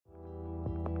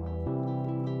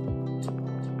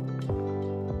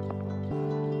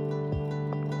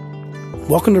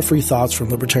Welcome to Free Thoughts from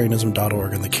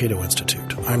Libertarianism.org and the Cato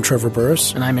Institute. I'm Trevor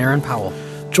Burrus. And I'm Aaron Powell.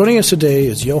 Joining us today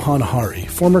is Johann Hari,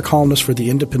 former columnist for The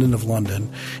Independent of London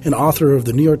and author of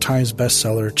the New York Times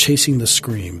bestseller Chasing the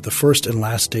Scream, The First and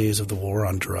Last Days of the War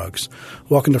on Drugs.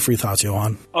 Welcome to Free Thoughts,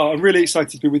 Johann. I'm really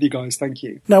excited to be with you guys. Thank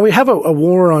you. Now, we have a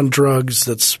war on drugs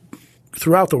that's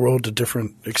throughout the world to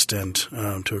different extent,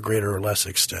 to a greater or less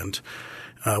extent,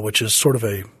 which is sort of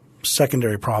a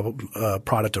secondary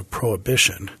product of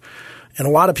prohibition. And a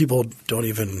lot of people don't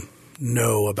even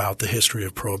know about the history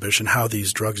of prohibition, how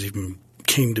these drugs even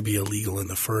came to be illegal in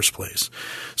the first place.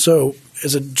 So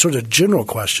as a sort of general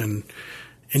question,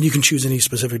 and you can choose any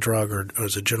specific drug or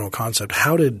as a general concept,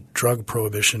 how did drug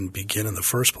prohibition begin in the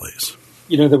first place?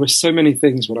 You know, there were so many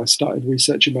things when I started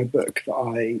researching my book that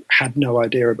I had no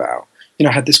idea about. You know,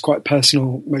 I had this quite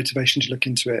personal motivation to look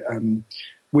into it.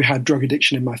 We had drug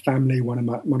addiction in my family. One of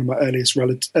my earliest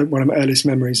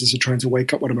memories is of trying to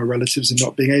wake up one of my relatives and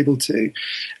not being able to,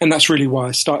 and that's really why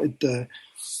I started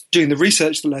doing the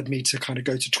research that led me to kind of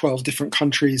go to 12 different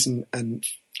countries and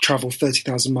travel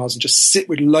 30,000 miles and just sit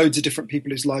with loads of different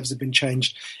people whose lives have been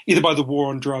changed either by the war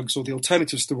on drugs or the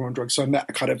alternatives to the war on drugs. So I met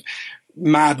a kind of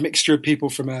mad mixture of people,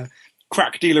 from a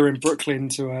crack dealer in Brooklyn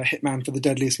to a hitman for the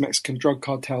deadliest Mexican drug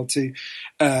cartel to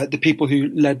the people who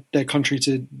led their country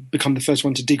to become the first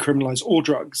one to decriminalize all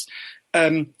drugs.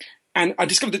 And I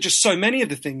discovered that just so many of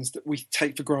the things that we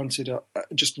take for granted are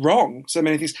just wrong. So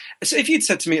many things. So if you'd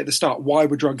said to me at the start, why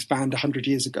were drugs banned 100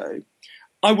 years ago?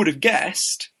 I would have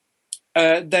guessed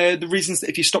they're the reasons that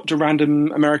if you stopped a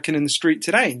random American in the street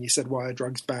today and you said, why are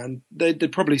drugs banned?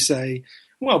 They'd probably say,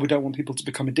 well, we don't want people to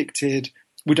become addicted.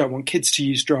 We don't want kids to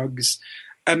use drugs.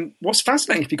 What's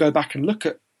fascinating, if you go back and look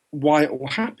at why it all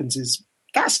happens, is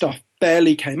that stuff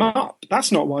barely came up.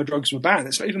 That's not why drugs were banned.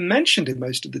 It's not even mentioned in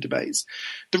most of the debates.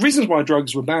 The reasons why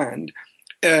drugs were banned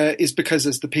is because,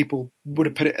 as the people would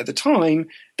have put it at the time,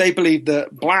 they believed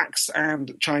that blacks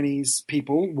and Chinese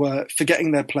people were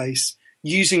forgetting their place,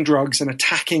 using drugs and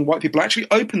attacking white people. I actually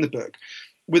opened the book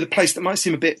with a place that might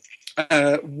seem a bit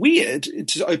weird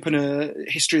to open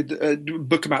a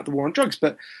book about the war on drugs,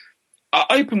 but I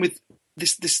open with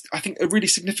this I think a really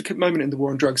significant moment in the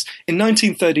war on drugs. In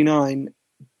 1939,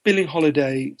 Billie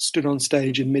Holiday stood on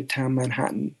stage in Midtown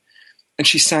Manhattan and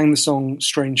she sang the song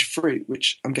Strange Fruit,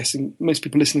 which I'm guessing most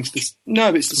people listening to this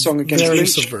know. It's the song against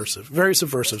lynch. Very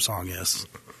subversive song, yes.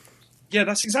 Yeah,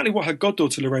 that's exactly what her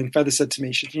goddaughter Lorraine Feather said to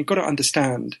me. She said, you've got to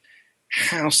understand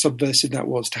how subversive that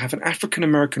was to have an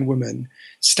African-American woman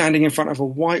standing in front of a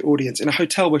white audience in a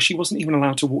hotel where she wasn't even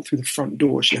allowed to walk through the front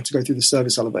door. She had to go through the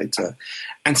service elevator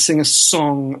and sing a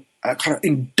song, a kind of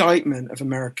indictment of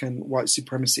American white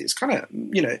supremacy. It's kind of,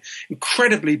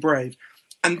 incredibly brave.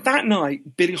 And that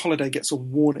night, Billie Holiday gets a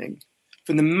warning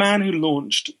from the man who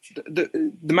launched,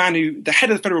 the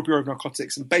head of the Federal Bureau of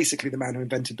Narcotics, and basically the man who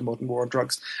invented the modern war on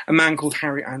drugs, a man called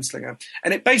Harry Anslinger.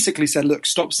 And it basically said, look,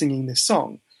 stop singing this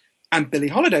song. And Billie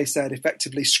Holiday said,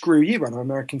 effectively, screw you, I'm an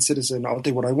American citizen, I'll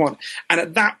do what I want. And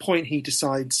at that point, he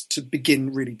decides to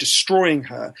begin really destroying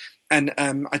her. And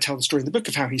I tell the story in the book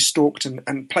of how he stalked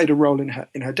and played a role in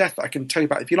her death that I can tell you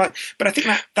about if you like. But I think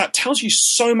that tells you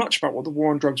so much about what the war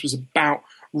on drugs was about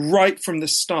right from the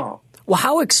start. Well,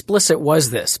 how explicit was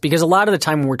this? Because a lot of the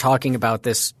time when we're talking about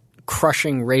this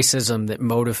crushing racism that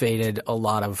motivated a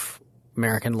lot of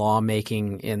American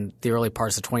lawmaking in the early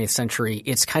parts of the 20th century,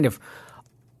 it's kind of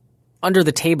under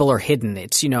the table or hidden.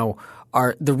 It's,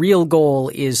 the real goal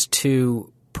is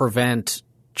to prevent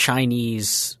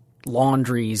Chinese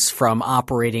laundries from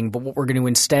operating, but what we're going to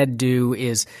instead do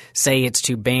is say it's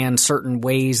to ban certain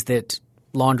ways that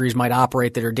laundries might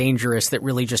operate that are dangerous that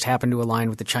really just happen to align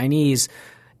with the Chinese.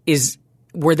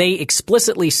 Were they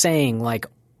explicitly saying, like,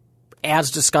 as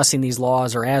discussing these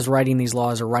laws or as writing these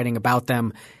laws or writing about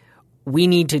them, we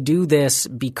need to do this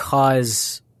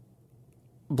because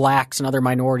blacks and other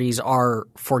minorities are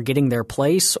forgetting their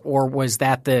place? Or was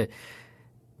that the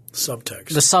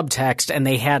subtext, and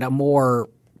they had a more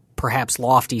perhaps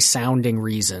lofty sounding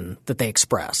reason that they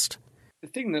expressed? The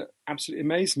thing that absolutely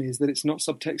amazed me is that it's not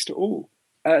subtext at all.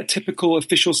 A typical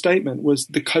official statement was,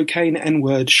 the cocaine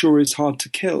N-word sure is hard to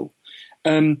kill.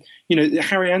 Harry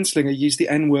Anslinger used the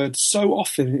N-word so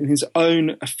often in his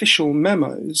own official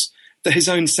memos that his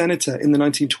own senator in the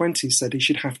 1920s said he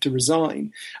should have to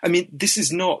resign. I mean, this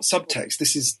is not subtext,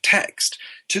 this is text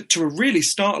to a really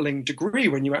startling degree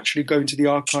when you actually go into the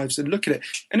archives and look at it.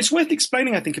 And it's worth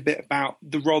explaining, I think, a bit about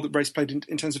the role that race played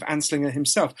in terms of Anslinger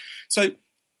himself. So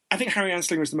I think Harry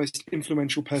Anslinger is the most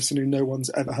influential person who no one's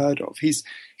ever heard of.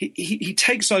 He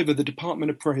takes over the Department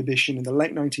of Prohibition in the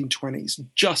late 1920s,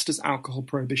 just as alcohol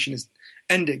prohibition is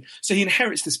ending. So he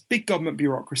inherits this big government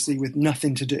bureaucracy with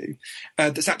nothing to do,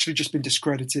 that's actually just been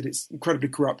discredited. It's incredibly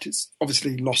corrupt. It's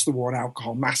obviously lost the war on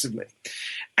alcohol massively.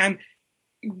 And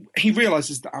he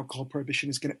realizes that alcohol prohibition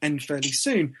is going to end fairly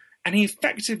soon. And he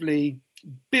effectively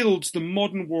builds the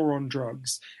modern war on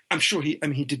drugs. I'm sure he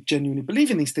did genuinely believe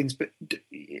in these things, but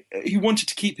he wanted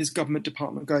to keep his government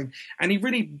department going. And he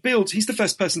really he's the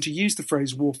first person to use the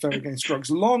phrase warfare against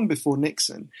drugs long before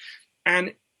Nixon.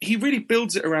 And he really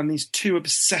builds it around these two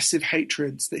obsessive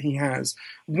hatreds that he has.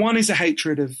 One is a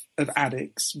hatred of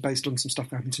addicts based on some stuff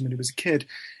that happened to him when he was a kid.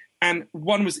 And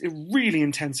one was a really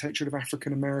intense hatred of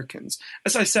African Americans.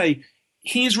 As I say,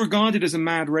 he is regarded as a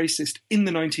mad racist in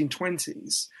the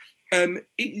 1920s. And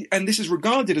this is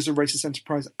regarded as a racist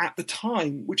enterprise at the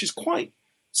time, which is quite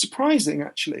surprising,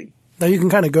 actually. Now, you can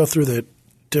kind of go through the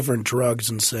different drugs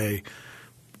and say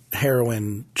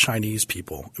heroin, Chinese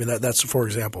people. I mean, that's for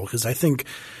example, because I think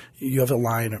you have a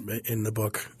line in the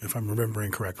book, if I'm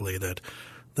remembering correctly, that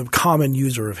the common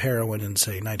user of heroin in,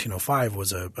 say, 1905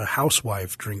 was a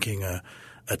housewife drinking a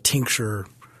tincture.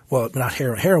 Well, not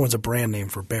heroin. Heroin's a brand name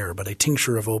for bear, but a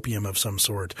tincture of opium of some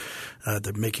sort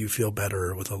that make you feel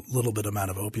better with a little bit amount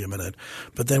of opium in it.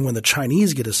 But then when the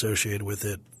Chinese get associated with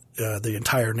it, the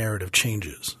entire narrative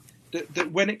changes.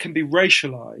 That when it can be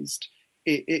racialized,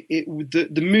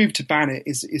 the move to ban it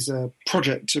is a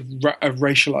project of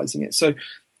racializing it. So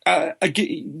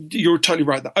you're totally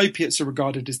right. The opiates are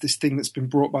regarded as this thing that's been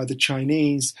brought by the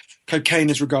Chinese. Cocaine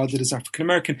is regarded as African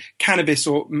American. Cannabis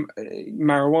or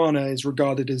marijuana is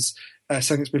regarded as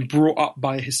something that's been brought up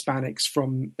by Hispanics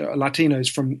from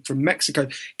Latinos from Mexico.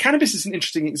 Cannabis is an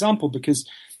interesting example because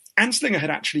Anslinger had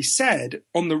actually said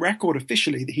on the record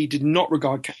officially that he did not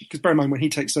regard, because bear in mind when he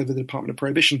takes over the Department of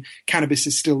Prohibition, cannabis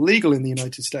is still legal in the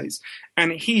United States.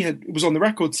 And he was on the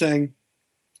record saying,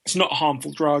 it's not a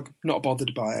harmful drug, not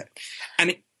bothered by it.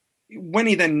 And when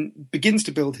he then begins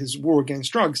to build his war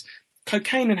against drugs,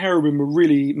 cocaine and heroin were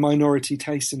really minority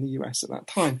tastes in the US at that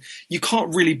time. You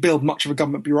can't really build much of a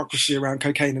government bureaucracy around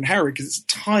cocaine and heroin because it's a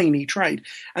tiny trade.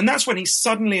 And that's when he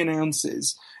suddenly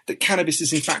announces that cannabis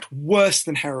is in fact worse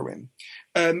than heroin,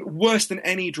 worse than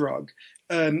any drug.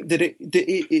 That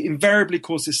it invariably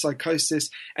causes psychosis.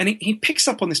 And he picks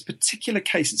up on this particular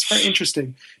case. It's very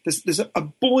interesting. There's a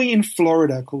boy in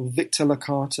Florida called Victor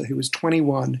Licata who was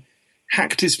 21,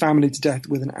 hacked his family to death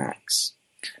with an axe.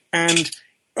 And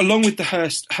along with the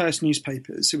Hearst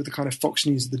newspapers, who were the kind of Fox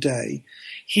News of the day,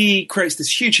 he creates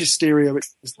this huge hysteria.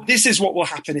 This is what will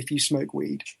happen if you smoke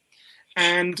weed.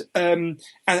 And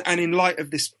in light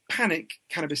of this panic,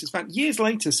 cannabis is banned. Years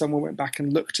later, someone went back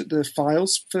and looked at the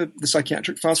files for the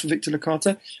psychiatric files for Victor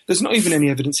Licata. There's not even any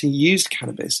evidence he used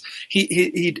cannabis.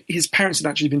 His parents had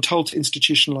actually been told to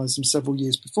institutionalize him several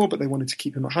years before, but they wanted to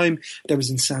keep him at home. There was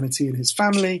insanity in his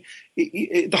family.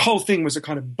 The whole thing was a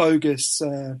kind of bogus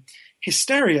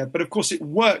hysteria. But of course, it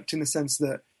worked in the sense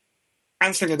that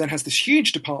Anslinger then has this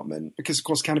huge department because, of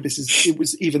course, cannabis it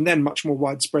was even then much more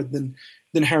widespread than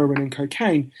heroin and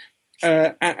cocaine.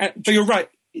 But you're right;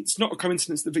 it's not a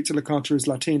coincidence that Victor Licata is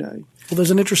Latino. Well,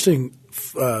 there's an interesting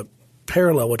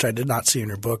parallel which I did not see in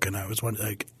your book, and I was wondering,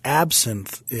 like,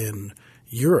 absinthe in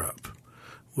Europe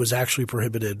was actually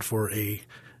prohibited for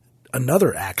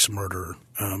another axe murder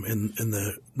in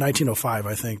the 1905.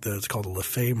 I think that it's called the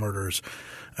Lefay murders.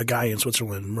 A guy in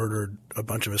Switzerland murdered a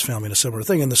bunch of his family in a similar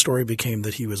thing, and the story became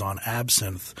that he was on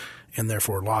absinthe and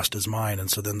therefore lost his mind.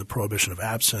 And so then the prohibition of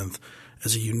absinthe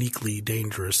as a uniquely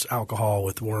dangerous alcohol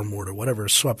with wormwood or whatever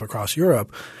swept across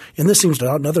Europe. And this seems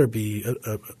to be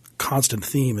a constant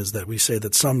theme, is that we say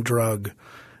that some drug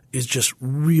is just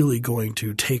really going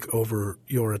to take over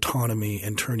your autonomy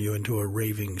and turn you into a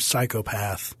raving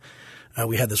psychopath.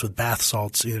 We had this with bath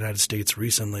salts in the United States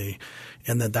recently,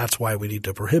 and that's why we need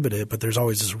to prohibit it. But there's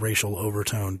always this racial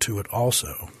overtone to it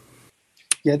also.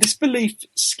 Yeah, this belief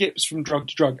skips from drug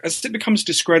to drug. As it becomes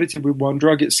discredited with one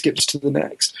drug, it skips to the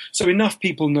next. So enough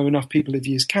people know enough people have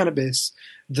used cannabis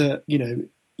that,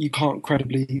 you can't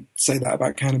credibly say that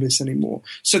about cannabis anymore.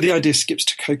 So the idea skips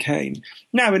to cocaine.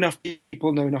 Now enough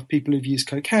people know enough people who've used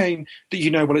cocaine that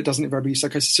it doesn't invariably use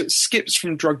psychosis. So it skips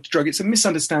from drug to drug. It's a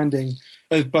misunderstanding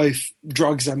of both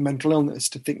drugs and mental illness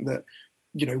to think that,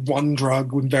 one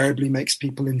drug invariably makes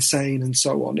people insane and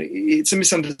so on. It's a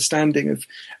misunderstanding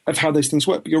of how those things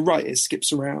work. But you're right, it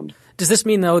skips around. Does this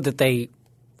mean, though, that they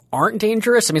aren't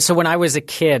dangerous? I mean, so when I was a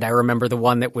kid, I remember the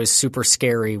one that was super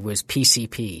scary was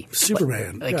PCP.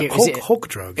 Superman. Hulk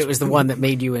drugs. It was the one that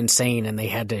made you insane and they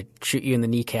had to shoot you in the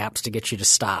kneecaps to get you to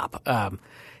stop.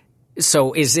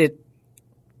 So is it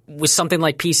with something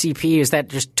like PCP, is that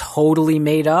just totally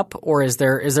made up, or is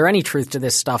there any truth to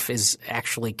this stuff is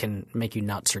actually can make you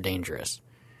nuts or dangerous?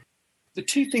 The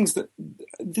two things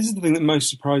this is the thing that most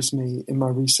surprised me in my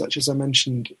research, as I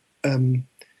mentioned. One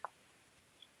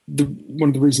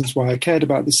of the reasons why I cared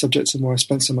about this subject and why I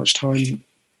spent so much time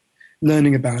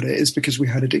learning about it is because we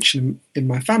had addiction in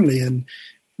my family, and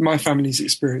my family's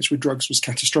experience with drugs was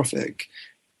catastrophic.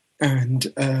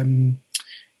 And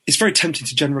it's very tempting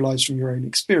to generalize from your own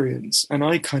experience. And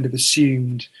I kind of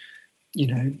assumed,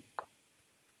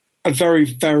 a very,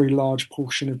 very large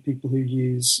portion of people who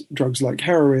use drugs like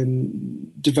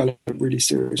heroin develop really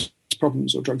serious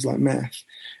problems, or drugs like meth.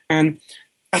 And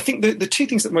I think the two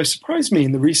things that most surprised me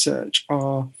in the research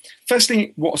are,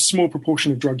 firstly, what a small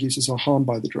proportion of drug users are harmed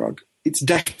by the drug. It's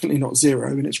definitely not zero,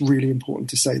 and it's really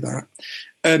important to say that.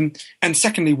 And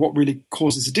secondly, what really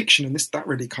causes addiction, and that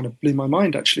really kind of blew my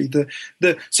mind, actually.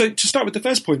 So to start with the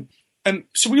first point,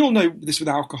 so we all know this with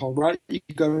alcohol, right? You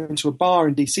go into a bar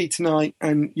in DC tonight,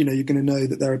 and you're going to know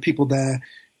that there are people there.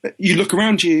 You look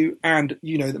around you, and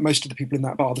you know that most of the people in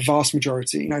that bar, the vast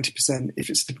majority, 90%, if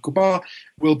it's a typical bar,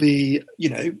 will be,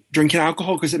 drinking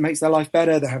alcohol because it makes their life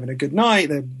better. They're having a good night,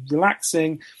 they're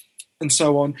relaxing, and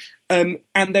so on. And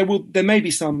there may be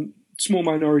some small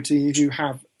minority who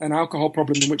have an alcohol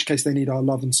problem, in which case they need our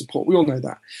love and support. We all know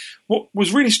that. What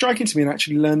was really striking to me, and I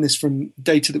actually learned this from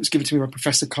data that was given to me by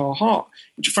Professor Carl Hart,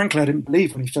 which frankly I didn't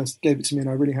believe when he first gave it to me, and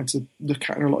I really had to look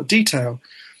at it in a lot of detail.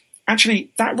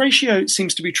 Actually, that ratio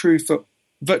seems to be true for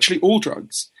virtually all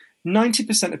drugs.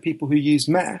 90% of people who use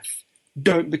meth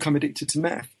don't become addicted to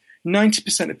meth.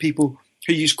 90% of people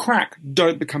who use crack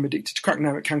don't become addicted to crack.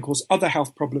 Now, it can cause other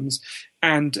health problems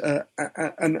and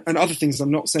other things.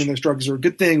 I'm not saying those drugs are a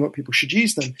good thing or people should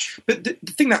use them. But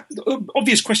the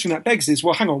obvious question that begs is,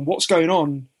 well, hang on, what's going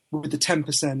on with the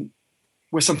 10%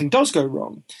 where something does go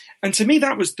wrong? And to me,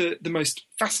 that was the most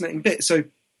fascinating bit. So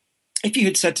if you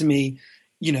had said to me,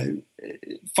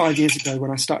 5 years ago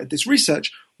when I started this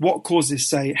research, what causes,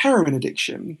 say, heroin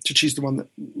addiction, to choose the one that,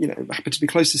 happened to be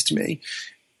closest to me,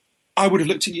 I would have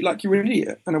looked at you like you were an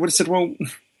idiot. And I would have said, well,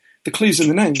 the clue's in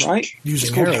the name, right?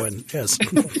 Using heroin, yes.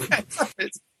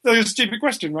 It's a stupid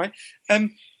question, right?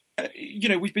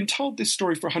 We've been told this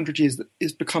story for 100 years that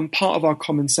has become part of our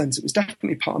common sense. It was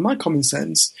definitely part of my common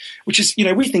sense, which is,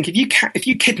 we think if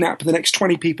you kidnap the next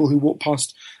 20 people who walk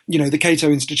past, the Cato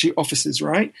Institute offices,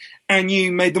 right, and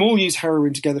you made them all use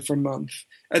heroin together for a month,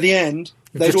 at the end,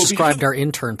 they'd all described our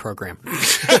intern program.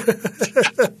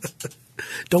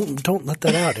 Don't let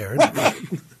that out, Aaron.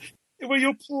 Well,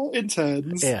 your poor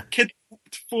interns,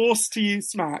 kidnapped, forced to use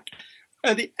smack.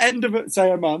 At the end of,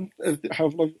 say, a month, of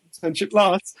however long the internship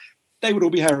lasts, they would all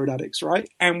be heroin addicts, right?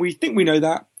 And we think we know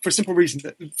that for a simple reason.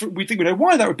 We think we know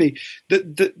why that would be.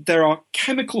 That there are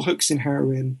chemical hooks in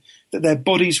heroin that their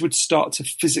bodies would start to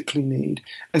physically need.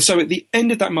 And so at the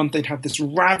end of that month, they'd have this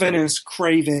ravenous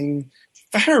craving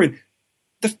for heroin.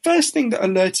 The first thing that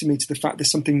alerted me to the fact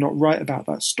there's something not right about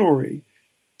that story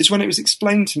is when it was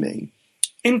explained to me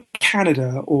in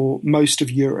Canada or most of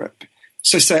Europe.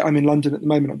 So say I'm in London at the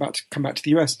moment, I'm about to come back to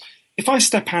the US. If I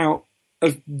step out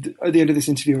at the end of this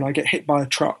interview and I get hit by a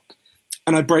truck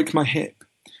and I break my hip,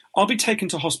 I'll be taken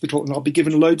to hospital and I'll be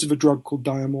given loads of a drug called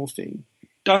diamorphine.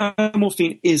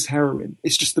 Diamorphine is heroin.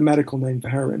 It's just the medical name for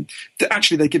heroin.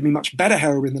 Actually, they give me much better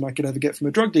heroin than I could ever get from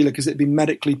a drug dealer because it'd be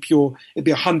medically pure. It'd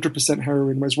be 100%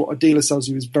 heroin, whereas what a dealer sells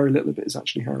you is very little of it is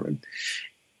actually heroin.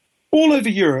 All over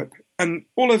Europe and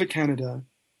all over Canada,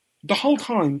 the whole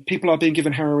time people are being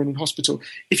given heroin in hospital.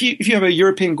 If you have a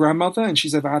European grandmother and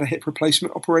she's ever had a hip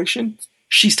replacement operation,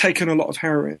 she's taken a lot of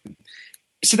heroin.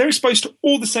 So they're exposed to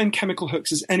all the same chemical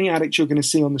hooks as any addict you're going to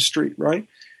see on the street, right?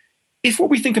 If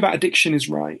what we think about addiction is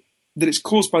right, that it's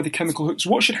caused by the chemical hooks,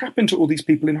 what should happen to all these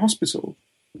people in hospital?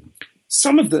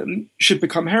 Some of them should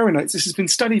become heroin addicts. This has been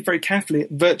studied very carefully. It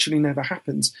virtually never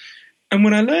happens. And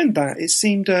when I learned that, it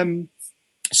seemed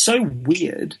so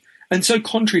weird and so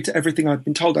contrary to everything I'd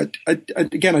been told. I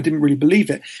didn't really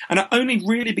believe it. And I only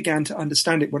really began to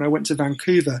understand it when I went to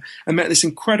Vancouver and met this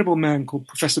incredible man called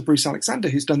Professor Bruce Alexander,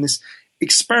 who's done this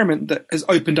experiment that has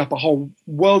opened up a whole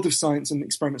world of science and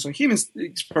experiments on humans,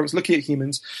 experiments looking at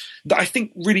humans, that I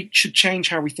think really should change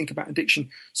how we think about addiction.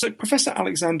 So Professor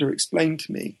Alexander explained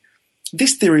to me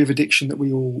this theory of addiction that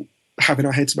we all have in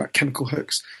our heads about chemical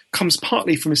hooks comes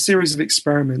partly from a series of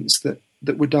experiments that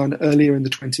were done earlier in the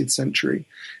 20th century.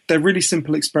 They're really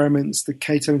simple experiments. The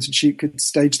Cato Institute could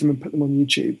stage them and put them on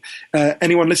YouTube.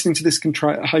 Anyone listening to this can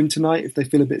try it at home tonight if they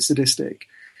feel a bit sadistic.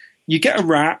 You get a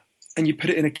rat and you put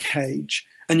it in a cage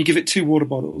and you give it 2 water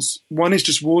bottles. One is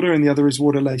just water and the other is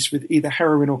water laced with either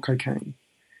heroin or cocaine.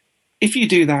 If you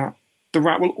do that the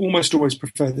rat will almost always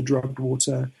prefer the drugged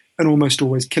water and almost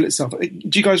always kill itself.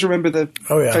 Do you guys remember the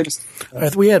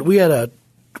famous? We had a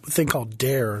thing called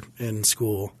DARE in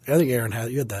school. I think Aaron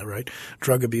you had that, right?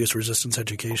 Drug Abuse Resistance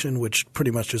Education, which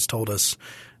pretty much just told us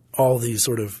all these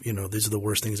sort of, these are the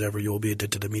worst things ever. You will be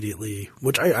addicted immediately,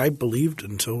 which I believed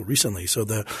until recently. So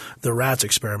the rats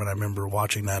experiment, I remember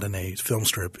watching that in a film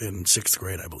strip in 6th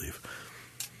grade, I believe.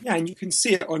 Yeah, and you can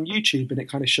see it on YouTube, and it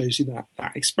kind of shows you that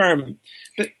experiment.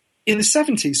 But in the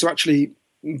 70s, so actually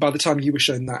by the time you were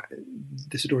shown that,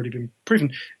 this had already been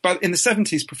proven. But in the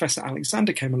 70s, Professor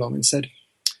Alexander came along and said,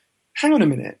 hang on a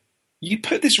minute, you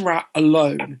put this rat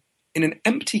alone in an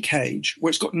empty cage where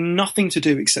it's got nothing to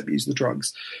do except use the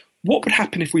drugs. What would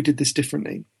happen if we did this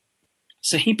differently?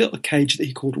 So he built a cage that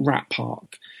he called Rat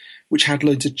Park, which had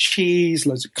loads of cheese,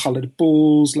 loads of coloured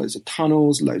balls, loads of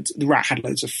tunnels, the rat had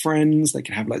loads of friends, they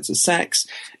could have loads of sex.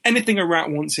 Anything a rat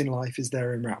wants in life is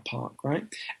there in Rat Park, right?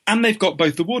 And they've got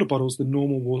both the water bottles, the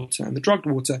normal water and the drugged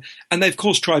water, and they of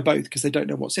course try both because they don't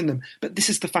know what's in them. But this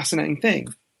is the fascinating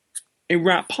thing. In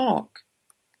Rat Park,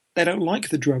 they don't like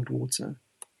the drugged water.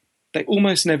 They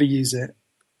almost never use it.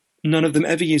 None of them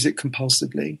ever use it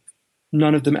compulsively.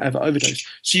 None of them ever overdose.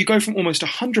 So you go from almost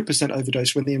 100%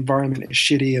 overdose when the environment is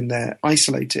shitty and they're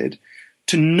isolated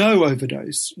to no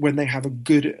overdose when they have a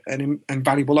good and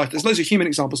valuable life. There's loads of human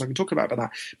examples I can talk about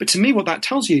that. But to me, what that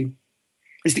tells you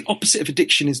is the opposite of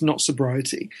addiction is not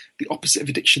sobriety. The opposite of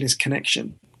addiction is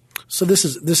connection. So this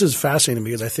is fascinating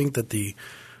because I think that the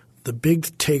big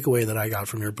takeaway that I got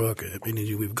from your book, I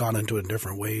mean, we've gone into it in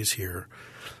different ways here,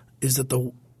 is that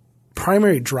the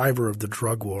primary driver of the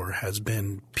drug war has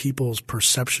been people's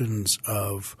perceptions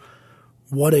of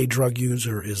what a drug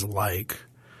user is like,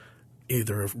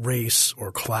 either of race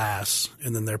or class,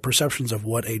 and then their perceptions of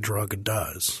what a drug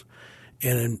does.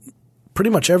 And in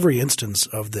pretty much every instance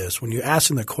of this, when you ask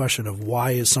them the question of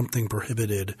why is something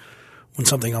prohibited when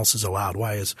something else is allowed,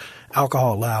 why is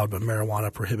alcohol allowed but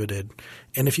marijuana prohibited?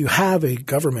 And if you have a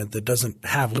government that doesn't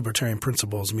have libertarian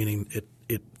principles, meaning it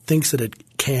thinks that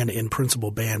it can in principle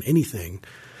ban anything,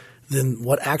 then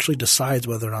what actually decides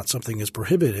whether or not something is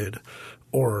prohibited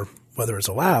or whether it's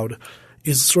allowed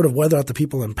is sort of whether or not the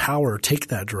people in power take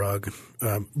that drug,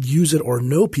 use it or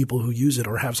know people who use it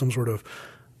or have some sort of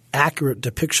accurate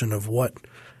depiction of what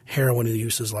heroin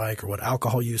use is like or what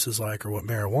alcohol use is like or what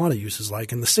marijuana use is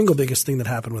like. And the single biggest thing that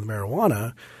happened with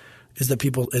marijuana is that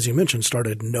people, as you mentioned,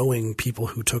 started knowing people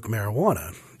who took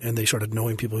marijuana and they started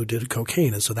knowing people who did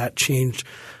cocaine. And so that changed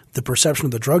the perception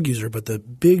of the drug user. But the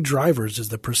big drivers is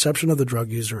the perception of the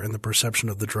drug user and the perception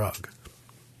of the drug.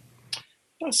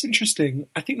 That's interesting.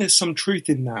 I think there's some truth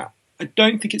in that. I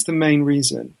don't think it's the main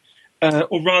reason.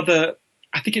 Or rather,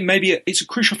 I think it's a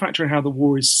crucial factor in how the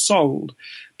war is sold.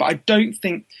 But I don't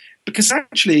think – because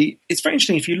actually it's very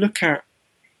interesting if you look at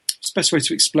 – it's the best way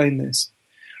to explain this.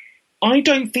 I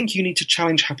don't think you need to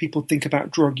challenge how people think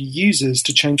about drug users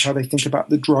to change how they think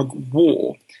about the drug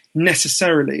war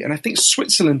necessarily. And I think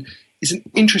Switzerland is an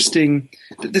interesting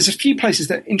 – there's a few places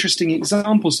that are interesting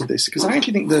examples of this because I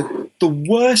actually think the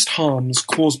worst harms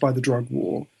caused by the drug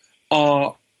war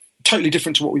are totally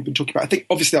different to what we've been talking about. I think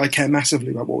obviously I care massively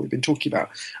about what we've been talking about.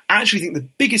 I actually think the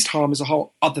biggest harm is a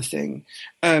whole other thing.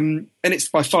 And it's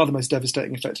by far the most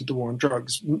devastating effect of the war on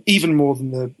drugs, even more than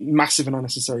the massive and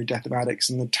unnecessary death of addicts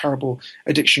and the terrible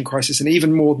addiction crisis, and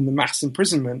even more than the mass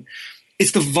imprisonment.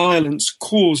 It's the violence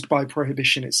caused by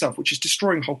prohibition itself, which is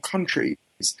destroying whole countries.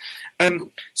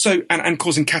 And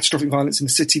causing catastrophic violence in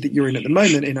the city that you're in at the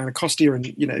moment, in Anacostia and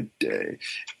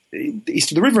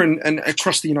east of the river and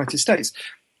across the United States.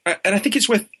 And I think it's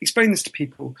worth explaining this to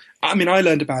people. I mean, I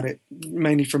learned about it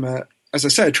mainly from a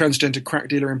transgender crack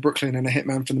dealer in Brooklyn and a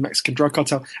hitman from the Mexican drug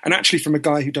cartel, and actually from a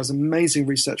guy who does amazing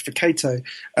research for Cato,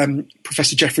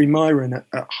 Professor Jeffrey Myron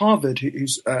at Harvard,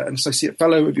 who's an associate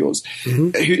fellow of yours,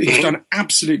 who's done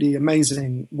absolutely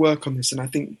amazing work on this. And I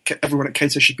think everyone at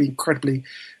Cato should be incredibly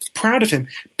proud of him.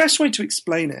 Best way to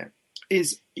explain it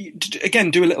is,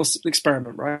 again, do a little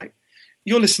experiment, right?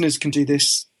 Your listeners can do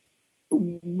this.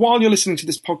 While you're listening to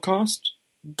this podcast,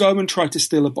 go and try to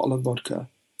steal a bottle of vodka.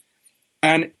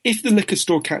 And if the liquor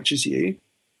store catches you,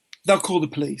 they'll call the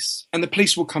police and the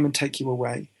police will come and take you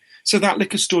away. So that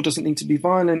liquor store doesn't need to be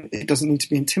violent. It doesn't need to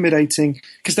be intimidating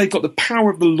because they've got the power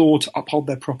of the law to uphold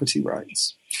their property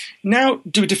rights. Now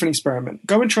do a different experiment.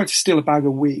 Go and try to steal a bag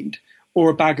of weed or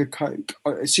a bag of coke,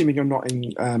 assuming you're not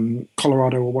in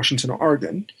Colorado or Washington or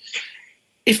Oregon.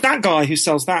 If that guy who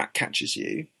sells that catches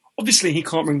you, obviously he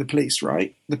can't ring the police,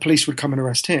 right? The police would come and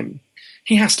arrest him.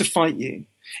 He has to fight you.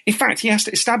 In fact, he has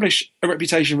to establish a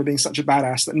reputation for being such a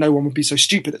badass that no one would be so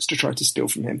stupid as to try to steal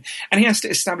from him. And he has to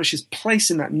establish his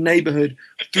place in that neighborhood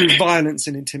through violence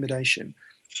and intimidation.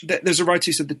 There's a writer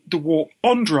who said that the war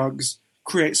on drugs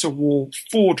creates a war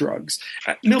for drugs.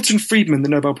 Milton Friedman, the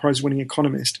Nobel Prize-winning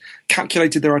economist,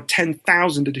 calculated there are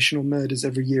 10,000 additional murders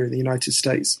every year in the United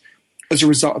States as a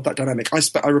result of that dynamic.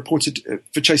 I reported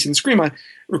for Chasing the Scream, I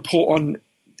report on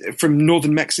from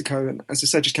northern Mexico, and as I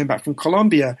said, just came back from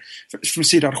Colombia, from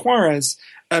Ciudad Juarez,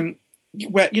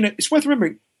 where, it's worth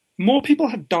remembering, more people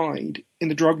have died in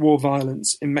the drug war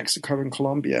violence in Mexico and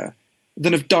Colombia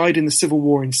than have died in the civil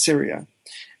war in Syria.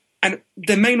 And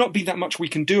there may not be that much we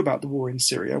can do about the war in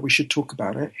Syria. We should talk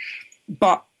about it.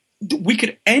 But we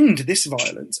could end this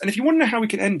violence. And if you want to know how we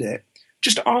can end it,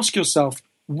 just ask yourself,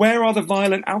 where are the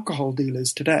violent alcohol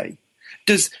dealers today?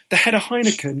 Does the head of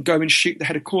Heineken go and shoot the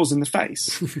head of Coors in the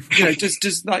face?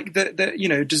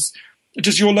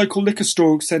 Does your local liquor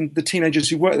store send the teenagers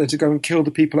who work there to go and kill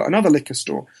the people at another liquor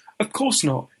store? Of course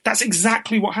not. That's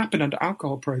exactly what happened under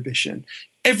alcohol prohibition.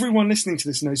 Everyone listening to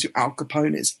this knows who Al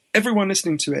Capone is. Everyone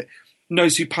listening to it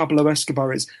knows who Pablo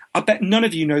Escobar is. I bet none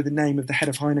of you know the name of the head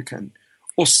of Heineken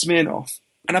or Smirnoff.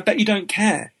 And I bet you don't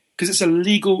care because it's a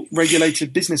legal,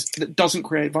 regulated business that doesn't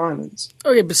create violence.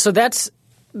 Okay, but so that's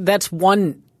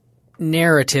one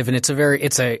narrative, and it's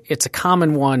a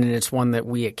common one, and it's one that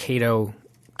we at Cato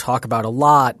talk about a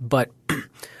lot. But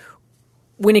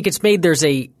when it gets made, there's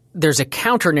a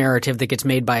counter narrative that gets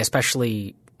made by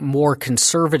especially more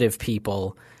conservative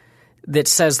people that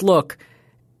says, look,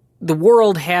 the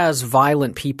world has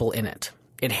violent people in it.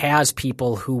 It has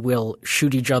people who will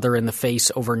shoot each other in the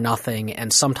face over nothing,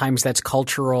 and sometimes that's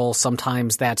cultural,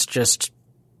 sometimes that's just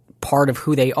part of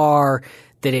who they are,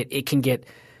 that it can get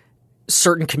 –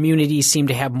 certain communities seem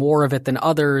to have more of it than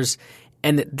others,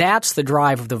 and that's the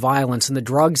drive of the violence, and the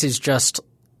drugs is just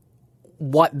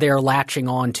what they're latching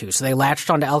on to. So they latched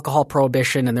onto alcohol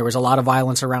prohibition, and there was a lot of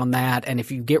violence around that. And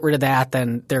if you get rid of that,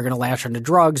 then they're going to latch onto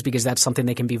drugs because that's something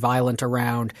they can be violent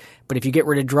around. But if you get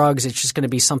rid of drugs, it's just going to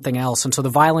be something else. And so the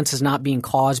violence is not being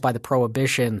caused by the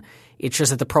prohibition. It's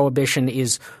just that the prohibition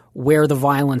is where the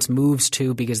violence moves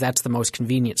to because that's the most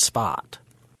convenient spot.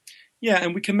 Yeah,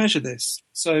 and we can measure this.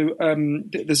 So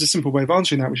there's a simple way of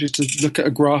answering that, which is to look at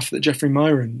a graph that Jeffrey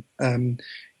Myron,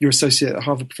 your associate at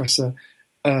Harvard professor,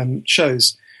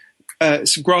 shows.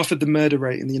 It's a graph of the murder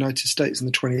rate in the United States in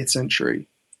the 20th century.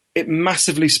 It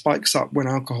massively spikes up when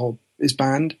alcohol is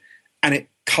banned, and it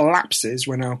collapses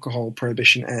when alcohol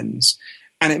prohibition ends.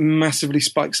 And it massively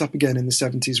spikes up again in the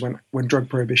 70s when drug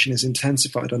prohibition is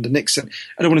intensified under Nixon.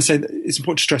 I don't want to say that it's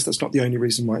important to stress that's not the only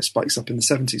reason why it spikes up in the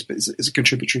 70s, but it's a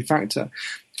contributory factor.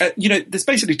 There's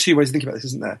basically two ways to think about this,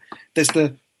 isn't there? There's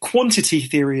the quantity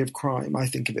theory of crime, I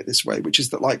think of it this way, which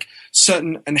is that like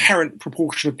certain inherent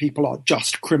proportion of people are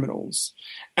just criminals.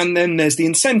 And then there's the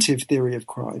incentive theory of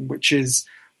crime, which is,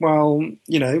 well,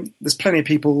 there's plenty of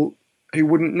people who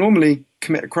wouldn't normally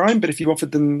commit a crime, but if you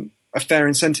offered them a fair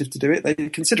incentive to do it,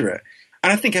 they'd consider it.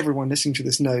 And I think everyone listening to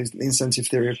this knows that the incentive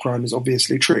theory of crime is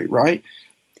obviously true, right?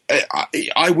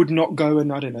 I would not go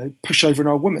and, push over an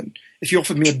old woman. If you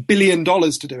offered me $1 billion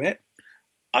to do it,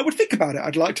 I would think about it.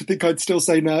 I'd like to think I'd still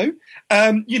say no.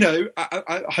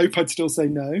 I hope I'd still say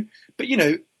no. But,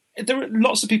 there are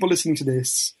lots of people listening to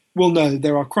this will know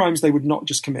there are crimes they would not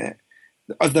just commit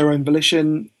of their own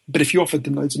volition. But if you offered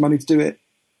them loads of money to do it,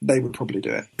 they would probably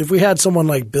do it. If we had someone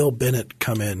like Bill Bennett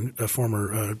come in, a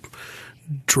former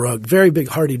very big,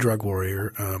 hardy drug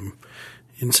warrior,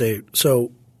 and say –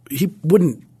 so he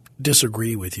wouldn't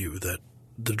disagree with you that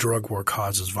the drug war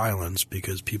causes violence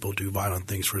because people do violent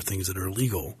things for things that are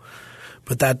illegal.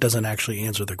 But that doesn't actually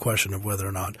answer the question of whether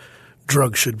or not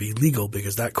drugs should be legal,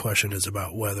 because that question is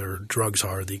about whether drugs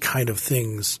are the kind of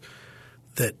things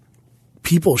that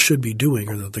people should be doing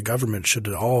or that the government should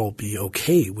all be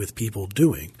okay with people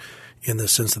doing, in the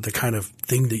sense that the kind of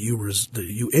thing that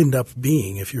you end up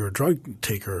being if you're a drug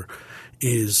taker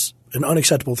is an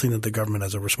unacceptable thing that the government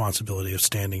has a responsibility of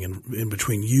standing in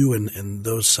between you and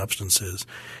those substances.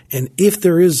 And if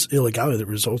there is illegality that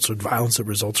results or violence that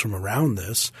results from around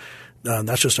this,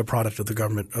 that's just a product of the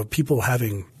government, of people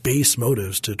having base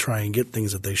motives to try and get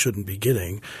things that they shouldn't be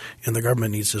getting. And the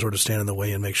government needs to sort of stand in the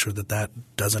way and make sure that that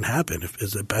doesn't happen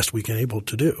is the best we can able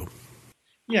to do.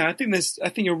 Yeah, I think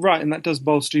you're right, and that does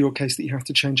bolster your case that you have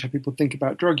to change how people think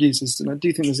about drug users, and I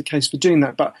do think there's a case for doing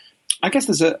that. But I guess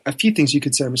there's a few things you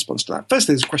could say in response to that.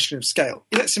 Firstly, there's a question of scale.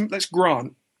 Let's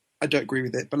grant, I don't agree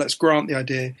with it, but let's grant the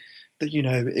idea that,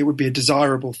 it would be a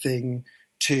desirable thing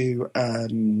to,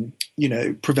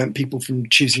 prevent people from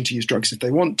choosing to use drugs if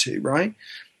they want to, right?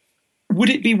 Would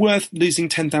it be worth losing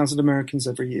 10,000 Americans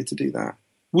every year to do that?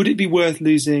 would it be worth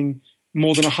losing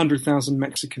more than 100,000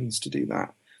 Mexicans to do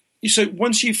that? So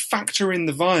once you factor in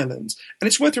the violence, and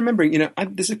it's worth remembering,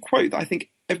 there's a quote that I think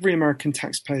every American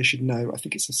taxpayer should know. I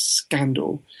think it's a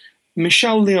scandal.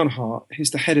 Michelle Leonhardt,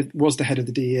 who's was the head of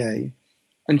the DEA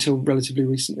until relatively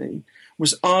recently,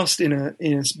 was asked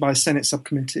by a Senate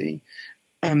subcommittee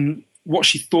what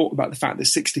she thought about the fact that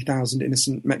 60,000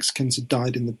 innocent Mexicans had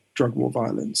died in the drug war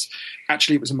violence.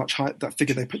 Actually, it was a much higher, that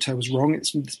figure they put to her was wrong.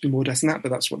 It's been more deaths than that,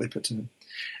 but that's what they put to her.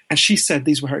 And she said,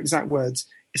 these were her exact words,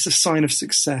 "It's a sign of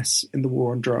success in the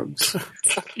war on drugs."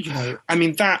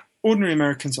 That ordinary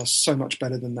Americans are so much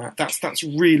better than that. That's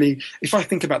really, if I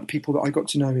think about the people that I got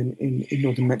to know in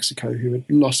northern Mexico who had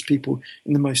lost people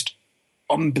in the most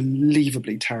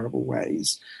unbelievably terrible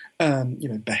ways,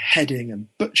 beheading and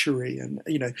butchery, and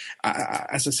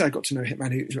as I said, I got to know a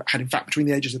hitman who had, in fact, between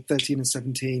the ages of 13 and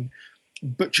 17,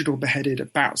 butchered or beheaded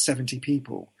about 70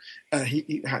 people.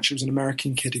 He actually was an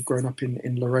American kid who'd grown up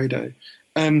in Laredo,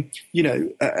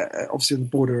 obviously on the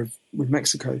border with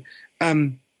Mexico.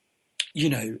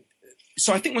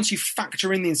 So I think once you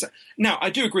factor in now I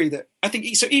do agree that I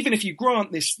think so. Even if you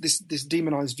grant this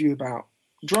demonized view about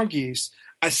drug use,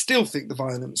 I still think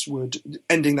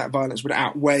ending that violence would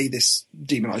outweigh this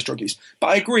demonized drug use. But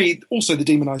I agree also the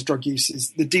demonized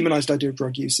idea of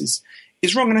drug use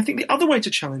is wrong. And I think the other way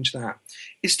to challenge that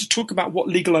is to talk about what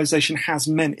legalization has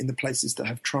meant in the places that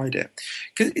have tried it.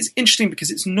 Because it's interesting,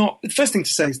 because it's not, the first thing to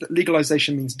say is that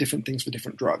legalization means different things for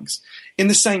different drugs. In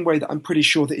the same way that I'm pretty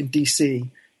sure that in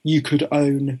DC you could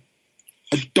own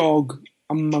a dog,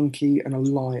 a monkey and a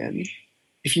lion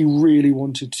if you really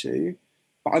wanted to.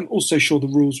 But I'm also sure the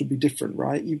rules would be different,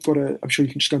 right? I'm sure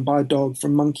you can just go and buy a dog. For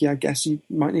a monkey, I guess you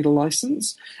might need a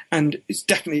license. And it's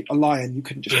definitely a lion. You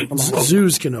couldn't just have a lion.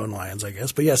 Zoos can own lions, I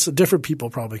guess. But yes, different people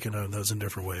probably can own those in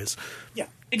different ways. Yeah,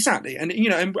 exactly. And,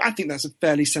 and I think that's a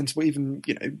fairly sensible, even,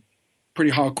 pretty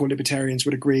hardcore libertarians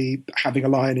would agree having a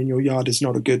lion in your yard is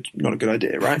not a good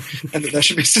idea, right? And that there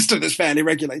should be a system that's fairly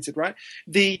regulated, right?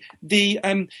 You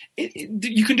can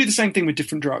do the same thing with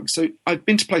different drugs. So I've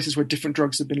been to places where different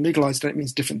drugs have been legalized, and it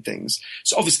means different things.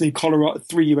 So obviously, Colorado,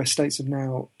 3 US states have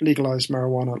now legalized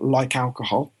marijuana like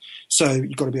alcohol. So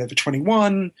you've got to be over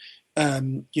 21.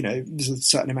 There's a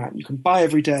certain amount you can buy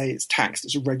every day. It's taxed.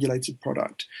 It's a regulated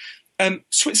product.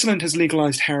 Switzerland has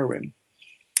legalized heroin,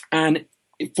 and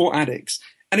for addicts,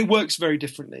 and it works very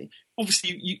differently.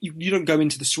 Obviously, you don't go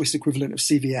into the Swiss equivalent of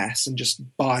CVS and just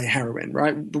buy heroin,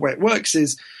 right? The way it works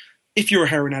is, if you're a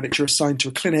heroin addict, you're assigned to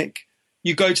a clinic.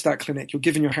 You go to that clinic, you're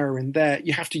given your heroin there.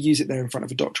 You have to use it there in front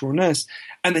of a doctor or nurse,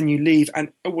 and then you leave.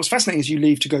 And what's fascinating is you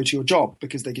leave to go to your job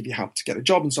because they give you help to get a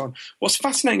job and so on. What's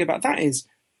fascinating about that is,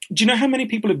 do you know how many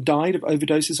people have died of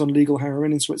overdoses on legal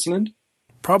heroin in Switzerland?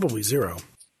 Probably zero.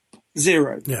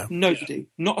 Zero. Yeah. Nobody.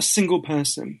 Not a single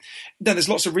person. Now, there's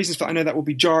lots of reasons for that. I know that will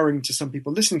be jarring to some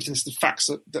people listening to this. The facts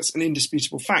that's an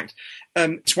indisputable fact.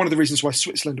 It's one of the reasons why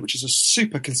Switzerland, which is a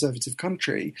super conservative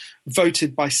country,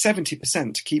 voted by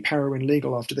 70% to keep heroin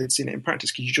legal after they'd seen it in practice,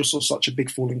 because you just saw such a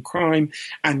big fall in crime,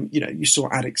 and you saw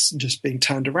addicts just being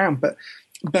turned around.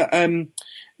 So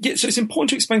it's important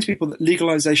to explain to people that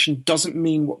legalization doesn't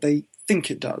mean what they think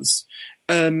it does.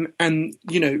 So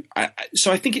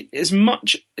I think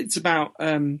it's about,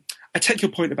 I take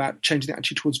your point about changing the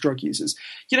attitude towards drug users.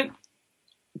 There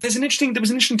was an interesting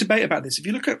debate about this. If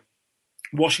you look at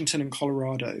Washington and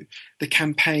Colorado, the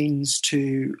campaigns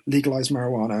to legalize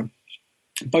marijuana,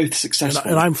 both successful.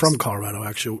 And I'm from Colorado,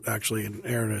 actually, and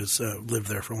Aaron has lived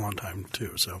there for a long time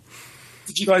too. So,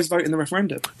 did you guys vote in the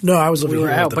referendum? No, I was living here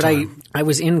at the time. I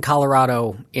was in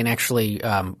Colorado in actually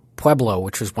Pueblo,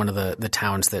 which was one of the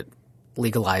towns that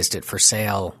legalized it for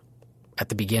sale at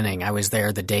the beginning. I was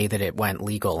there the day that it went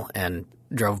legal and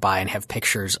drove by and have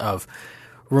pictures of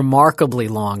remarkably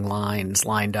long lines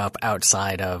lined up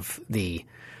outside of the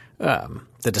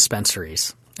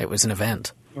dispensaries. It was an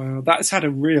event. Wow, that's had a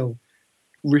real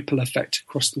ripple effect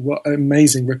across the world.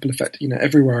 Amazing ripple effect.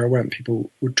 Everywhere I went, people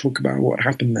would talk about what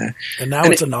happened there. And now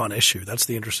it's a non-issue. That's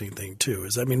the interesting thing too.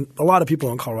 A lot of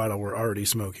people in Colorado were already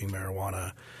smoking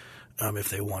marijuana if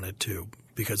they wanted to,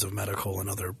 because of medical and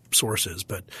other sources,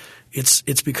 but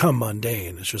it's become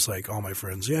mundane. It's just like, all my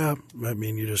friends, you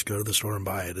just go to the store and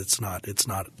buy it. It's not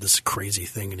this crazy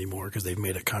thing anymore because they've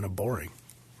made it kind of boring.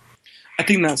 I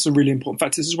think that's a really important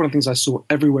fact. This is one of the things I saw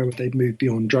everywhere where they've moved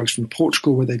beyond drugs, from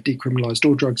Portugal where they've decriminalized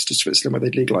all drugs to Switzerland where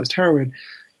they've legalized heroin.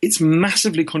 It's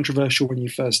massively controversial when you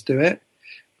first do it.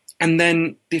 And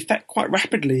then the effect quite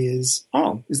rapidly is,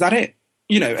 is that it?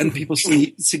 And people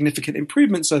see significant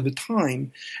improvements over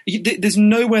time. There's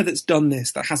nowhere that's done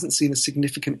this that hasn't seen a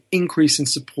significant increase in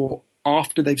support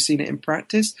after they've seen it in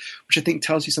practice, which I think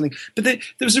tells you something. But there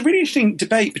was a really interesting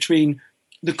debate between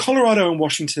the Colorado and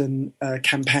Washington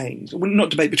campaigns. Well, not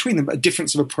debate between them, but a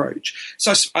difference of approach.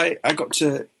 So I got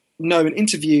to know and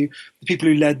interview the people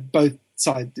who led both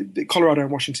sides, the Colorado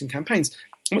and Washington campaigns.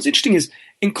 And what's interesting is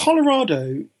in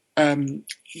Colorado,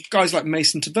 guys like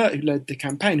Mason Tvert, who led the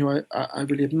campaign, who I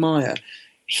really admire,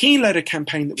 he led a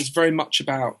campaign that was very much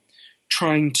about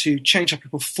trying to change how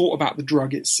people thought about the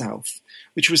drug itself,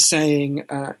 which was saying,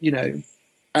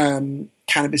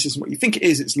 cannabis isn't what you think it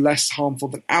is. It's less harmful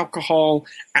than alcohol.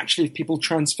 Actually, if people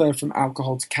transfer from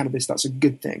alcohol to cannabis, that's a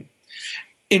good thing.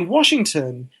 In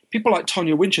Washington, people like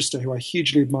Tonya Winchester, who I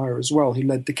hugely admire as well, who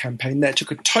led the campaign there,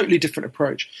 took a totally different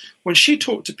approach. When she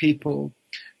talked to people,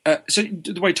 so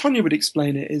the way Tonya would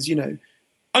explain it is,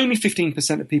 only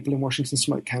 15% of people in Washington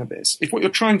smoke cannabis. If what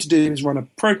you're trying to do is run a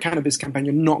pro-cannabis campaign,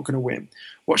 you're not going to win.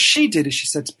 What she did is she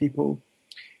said to people,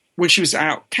 when she was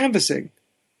out canvassing,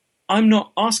 I'm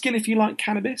not asking if you like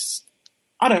cannabis.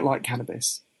 I don't like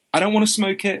cannabis. I don't want to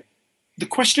smoke it. The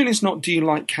question is not, do you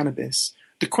like cannabis?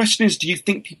 The question is, do you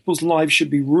think people's lives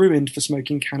should be ruined for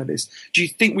smoking cannabis? Do you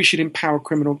think we should empower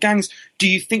criminal gangs? Do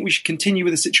you think we should continue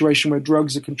with a situation where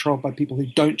drugs are controlled by people who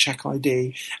don't check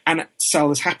ID and sell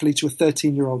as happily to a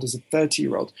 13-year-old as a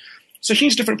 30-year-old? So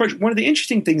she's a different approach. One of the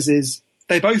interesting things is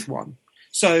they both won.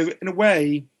 So in a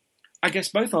way, I guess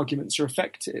both arguments are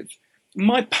effective.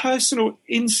 My personal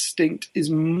instinct is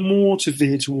more to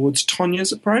veer towards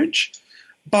Tonya's approach,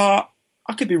 but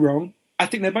I could be wrong. I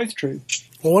think they're both true.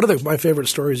 Well, one of my favorite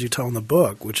stories you tell in the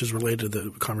book, which is related to the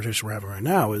conversation we're having right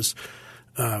now, is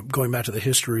going back to the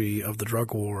history of the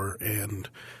drug war and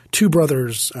two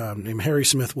brothers named Harry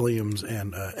Smith Williams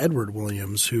and Edward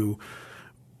Williams, who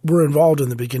were involved in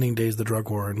the beginning days of the drug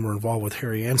war and were involved with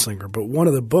Harry Anslinger. But one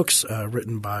of the books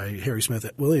written by Harry Smith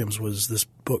Williams was this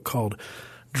book called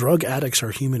Drug Addicts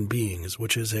Are Human Beings,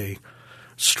 which is a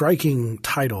striking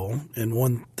title and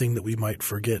one thing that we might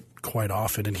forget quite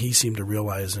often, and he seemed to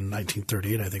realize in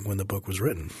 1938, I think, when the book was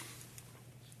written.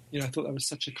 I thought that was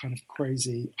such a kind of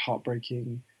crazy,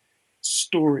 heartbreaking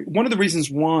story. One of the reasons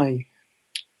why,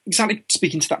 exactly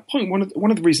speaking to that point,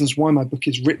 one of the reasons why my book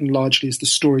is written largely as the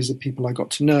stories of people I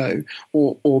got to know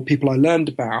or people I learned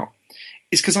about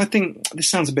is because I think this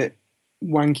sounds a bit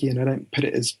wanky, and I don't put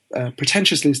it as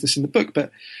pretentiously as this in the book,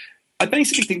 but I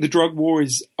basically think the drug war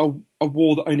is a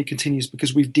war that only continues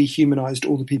because we've dehumanized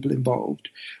all the people involved.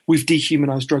 We've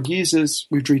dehumanized drug users.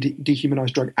 We've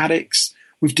dehumanized drug addicts.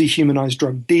 We've dehumanized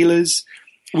drug dealers.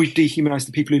 We've dehumanized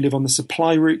the people who live on the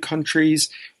supply route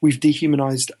countries. We've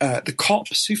dehumanized the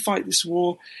cops who fight this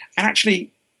war. And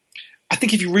actually, I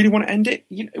think if you really want to end it,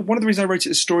 one of the reasons I wrote it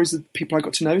as stories of the people I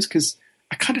got to know is because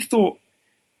I kind of thought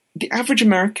the average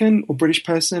American or British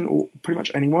person or pretty much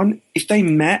anyone, if they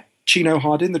met Chino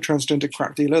Hardin, the transgender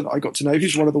crack dealer that I got to know,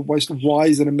 who's one of the most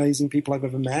wise and amazing people I've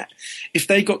ever met, if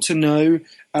they got to know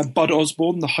Bud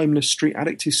Osborne, the homeless street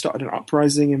addict who started an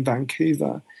uprising in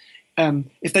Vancouver,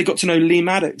 if they got to know Lee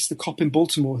Maddox, the cop in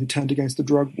Baltimore who turned against the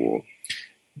drug war,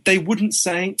 they wouldn't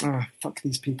say, fuck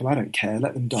these people, I don't care,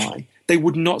 let them die. They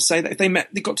would not say that. If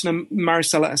they got to know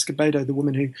Maricela Escobedo, the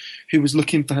woman who was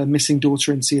looking for her missing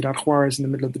daughter in Ciudad Juarez in the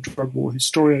middle of the drug war, whose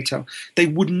story I tell, they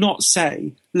would not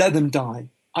say, let them die.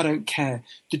 I don't care.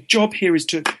 The job here is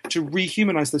to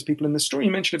rehumanize those people. And the story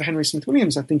you mentioned of Henry Smith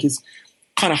Williams, I think, is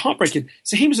kind of heartbreaking.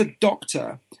 So he was a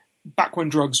doctor back when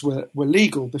drugs were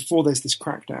legal, before there's this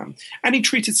crackdown. And he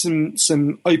treated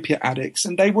some opiate addicts,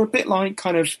 and they were a bit like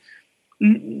kind of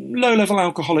low-level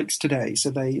alcoholics today. So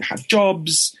they had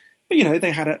jobs, but,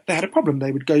 they had a problem.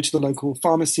 They would go to the local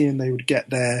pharmacy and they would get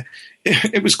their –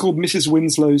 it was called Mrs.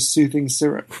 Winslow's Soothing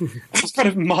Syrup. It was kind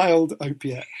of mild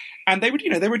opiate. And they would,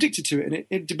 they were addicted to it, and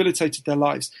it debilitated their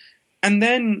lives. And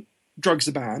then drugs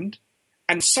are banned,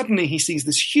 and suddenly he sees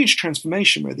this huge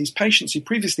transformation where these patients who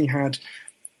previously had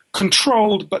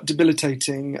controlled but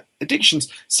debilitating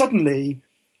addictions, suddenly,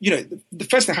 the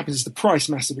first thing that happens is the price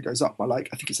massively goes up by I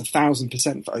think it's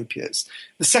 1,000% for opiates.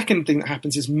 The second thing that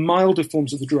happens is milder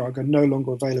forms of the drug are no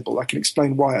longer available. I can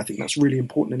explain why. I think that's really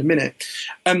important in a minute.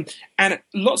 And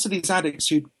lots of these addicts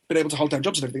who'd been able to hold down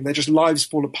jobs and everything, their just lives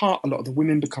fall apart. A lot of the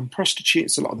women become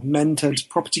prostitutes. A lot of the men turn to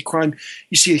property crime.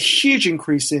 You see a huge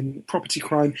increase in property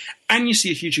crime, and you see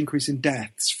a huge increase in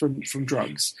deaths from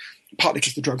drugs, partly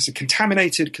because the drugs are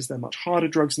contaminated, because they're much harder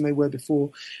drugs than they were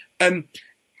before.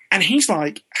 And he's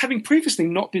like, having previously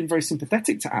not been very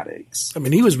sympathetic to addicts. I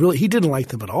mean, he didn't like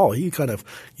them at all. He kind of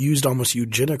used almost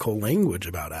eugenical language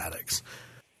about addicts.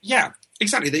 Yeah,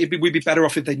 exactly. We'd be better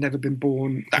off if they'd never been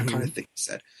born, that kind of thing, he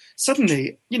said.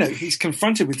 Suddenly, he's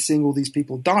confronted with seeing all these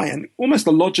people die, and almost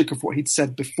the logic of what he'd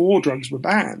said before drugs were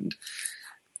banned.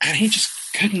 And he just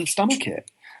couldn't stomach it.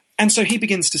 And so he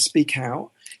begins to speak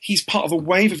out. He's part of a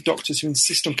wave of doctors who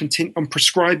insist on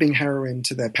prescribing heroin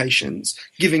to their patients,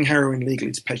 giving heroin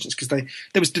legally to patients, because there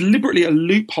was deliberately a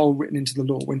loophole written into the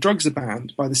law when drugs are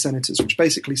banned by the senators, which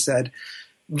basically said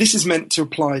this is meant to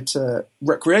apply to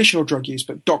recreational drug use,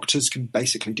 but doctors can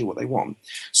basically do what they want.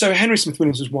 So Henry Smith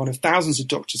Williams was one of thousands of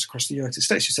doctors across the United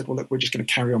States who said, well, look, we're just going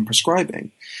to carry on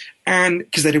prescribing. And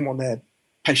because they didn't want their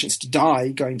patients to die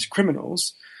going to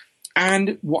criminals.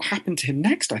 And what happened to him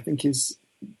next, I think, is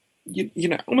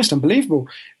almost unbelievable.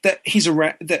 That his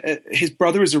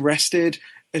brother is arrested.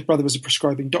 His brother was a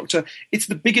prescribing doctor. It's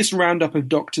the biggest roundup of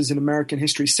doctors in American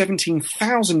history.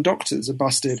 17,000 doctors are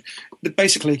busted,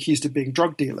 basically accused of being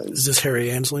drug dealers. Is this Harry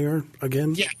Anslinger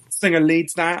again? Yeah, Anslinger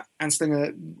leads that.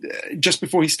 Anslinger, just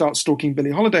before he starts stalking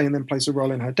Billie Holiday and then plays a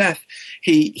role in her death,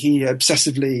 he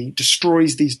obsessively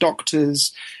destroys these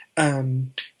doctors.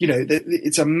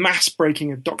 It's a mass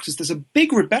breaking of doctors. There's a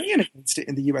big rebellion against it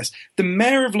in the US. The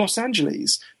mayor of Los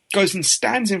Angeles goes and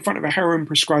stands in front of a heroin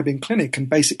prescribing clinic and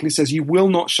basically says, you will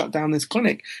not shut down this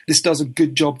clinic. This does a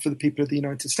good job for the people of the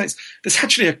United States. There's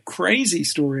actually a crazy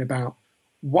story about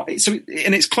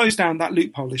and it's closed down. That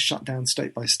loophole is shut down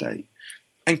state by state.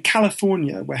 And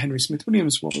California, where Henry Smith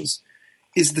Williams was,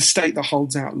 is the state that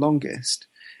holds out longest.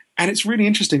 And it's really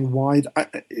interesting why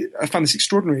I found this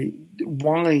extraordinary,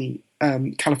 why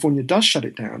California does shut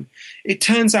it down. It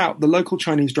turns out the local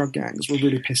Chinese drug gangs were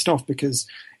really pissed off because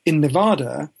in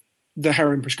Nevada, the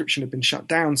heroin prescription had been shut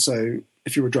down. So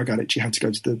if you were a drug addict, you had to go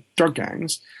to the drug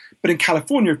gangs. But in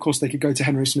California, of course, they could go to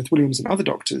Henry Smith Williams and other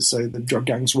doctors. So the drug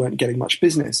gangs weren't getting much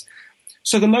business.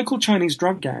 So the local Chinese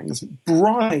drug gangs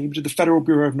bribed the Federal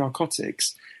Bureau of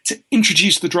Narcotics to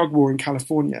introduce the drug war in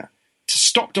California, to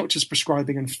stop doctors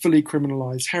prescribing and fully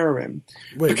criminalize heroin.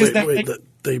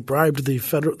 They bribed the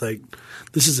federal.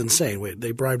 This is insane.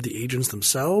 They bribed the agents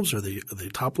themselves or the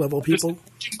top level people?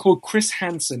 There's a called Chris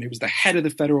Hansen, who was the head of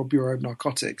the Federal Bureau of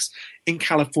Narcotics in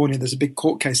California. There's a big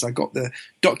court case. I got the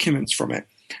documents from it.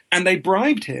 And they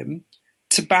bribed him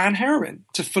to ban heroin,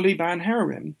 to fully ban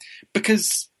heroin,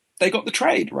 because they got the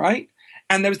trade, right?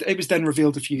 And it was then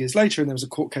revealed a few years later, and there was a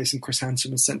court case, and Chris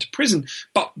Hansen was sent to prison.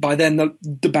 But by then,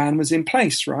 the ban was in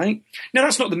place, right? Now,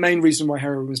 that's not the main reason why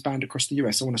heroin was banned across the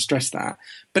US. I want to stress that.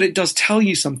 But it does tell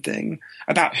you something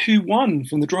about who won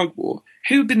from the drug war,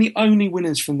 who have been the only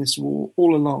winners from this war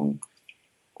all along.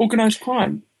 Organized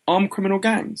crime, armed criminal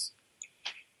gangs.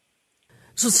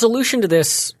 So the solution to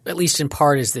this, at least in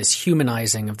part, is this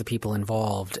humanizing of the people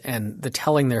involved and the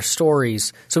telling their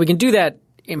stories. So we can do that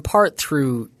in part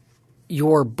through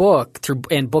your book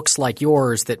and books like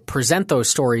yours that present those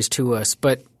stories to us.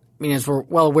 But I mean, as we're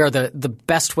well aware, the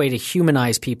best way to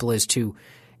humanize people is to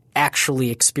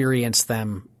actually experience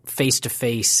them face to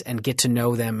face and get to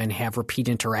know them and have repeat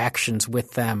interactions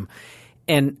with them.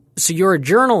 And so you're a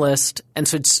journalist, and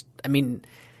so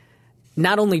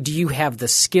not only do you have the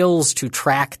skills to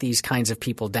track these kinds of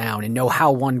people down and know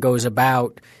how one goes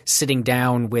about sitting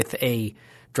down with a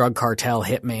drug cartel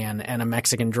hitman and a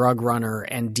Mexican drug runner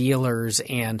and dealers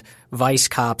and vice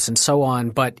cops and so on,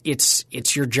 but it's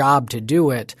your job to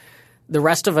do it. The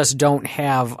rest of us don't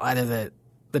have either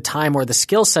the time or the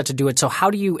skill set to do it. So how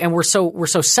do you – and we're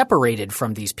so separated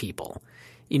from these people.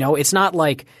 You know, it's not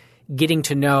like getting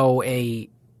to know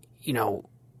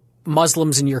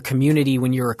Muslims in your community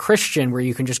when you're a Christian where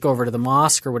you can just go over to the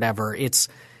mosque or whatever. It's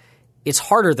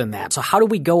harder than that. So how do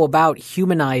we go about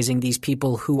humanizing these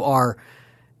people who are –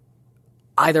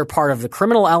 either part of the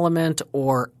criminal element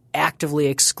or actively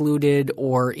excluded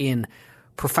or in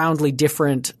profoundly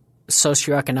different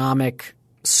socioeconomic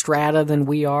strata than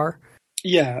we are?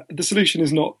 Yeah, the solution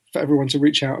is not for everyone to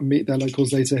reach out and meet their local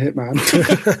Zeta hitman.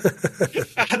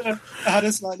 I had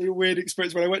a slightly weird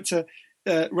experience when I went to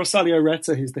Rosalio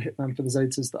Retta, who's the hitman for the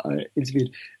Zetas that I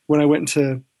interviewed. When I went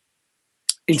to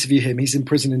interview him, he's in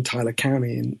prison in Tyler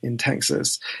County in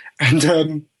Texas. And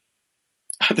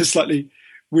I had this slightly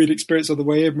weird experience on the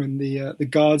way in when the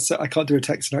guard said, I can't do a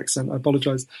Texan accent, I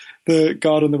apologize. The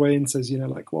guard on the way in says,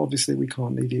 well, obviously we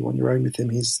can't leave you on your own with him.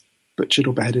 He's butchered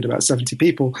or beheaded about 70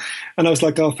 people. And I was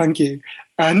like, oh, thank you.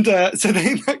 And so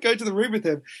they go to the room with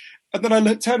him. And then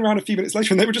I turned around a few minutes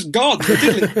later and they were just gone.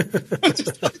 I was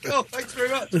just like, oh, thanks very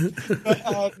much.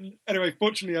 But, anyway,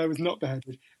 fortunately I was not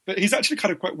beheaded. But he's actually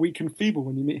kind of quite weak and feeble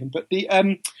when you meet him. But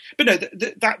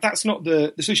that's not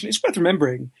the solution. It's worth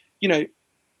remembering,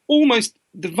 almost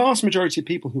the vast majority of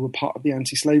people who were part of the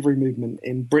anti-slavery movement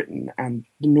in Britain and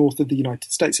the north of the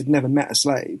United States had never met a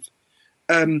slave.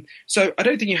 So I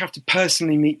don't think you have to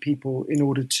personally meet people in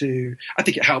order to – I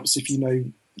think it helps if you know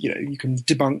you can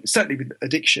debunk, certainly with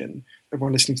addiction.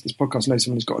 Everyone listening to this podcast knows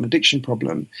someone who's got an addiction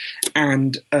problem,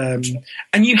 and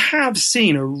you have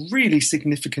seen a really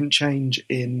significant change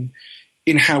in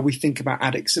how we think about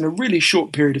addicts in a really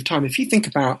short period of time. If you think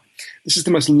about, this is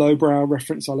the most lowbrow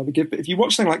reference I'll ever give, but if you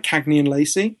watch something like Cagney and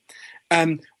Lacey,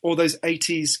 or those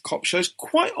 80s cop shows,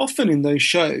 quite often in those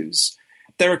shows,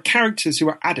 there are characters who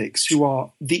are addicts, who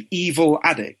are the evil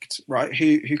addict, right?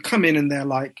 Who come in and they're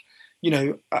like,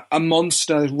 a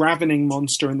monster, ravening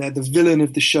monster, and they're the villain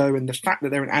of the show, and the fact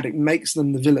that they're an addict makes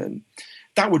them the villain.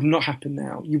 That would not happen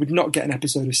now. You would not get an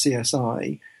episode of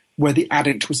CSI where the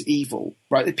addict was evil,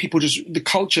 right? The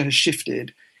culture has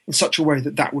shifted in such a way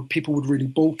that people would really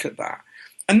balk at that.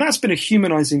 And that's been a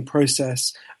humanizing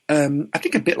process. I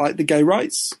think a bit like the gay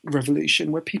rights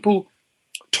revolution, where people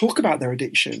talk about their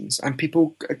addictions and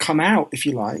people come out, if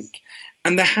you like.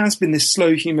 And there has been this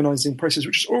slow humanizing process,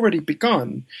 which has already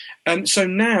begun. So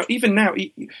now, even now,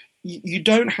 you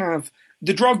don't have,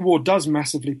 the drug war does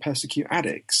massively persecute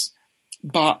addicts,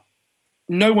 but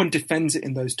no one defends it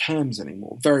in those terms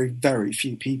anymore. Very, very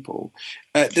few people.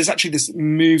 There's actually this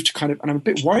move to kind of, and I'm a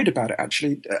bit worried about it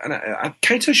actually. And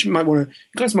Cato you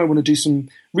guys might want to do some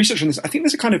research on this. I think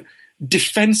there's a kind of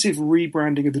defensive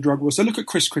rebranding of the drug war. So look at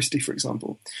Chris Christie, for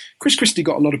example. Chris Christie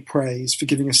got a lot of praise for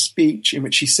giving a speech in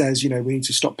which he says, we need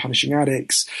to stop punishing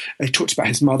addicts. He talks about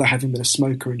his mother having been a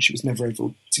smoker and she was never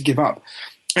able to give up.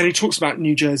 And he talks about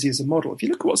New Jersey as a model. If you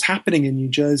look at what's happening in New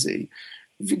Jersey,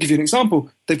 to give you an example,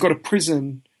 they've got a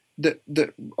prison that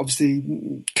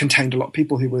obviously contained a lot of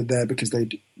people who were there because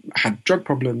they'd had drug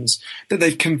problems, that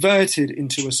they've converted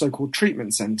into a so-called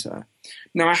treatment center.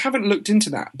 Now, I haven't looked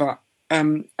into that, but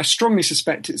I strongly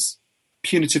suspect it's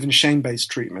punitive and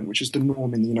shame-based treatment, which is the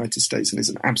norm in the United States and is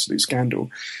an absolute scandal.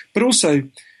 But also,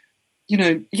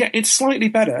 it's slightly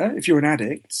better if you're an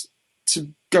addict to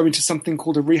go into something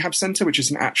called a rehab center, which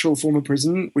is an actual form of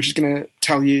prison, which is going to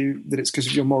tell you that it's because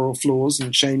of your moral flaws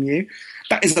and shame you.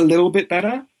 That is a little bit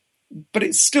better, but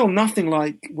it's still nothing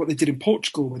like what they did in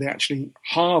Portugal, where they actually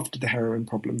halved the heroin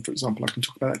problem, for example. I can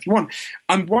talk about that if you want.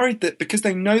 I'm worried that because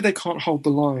they know they can't hold the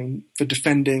line for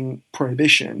defending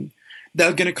prohibition,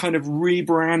 they're going to kind of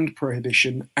rebrand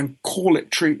prohibition and call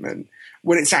it treatment,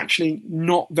 when it's actually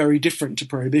not very different to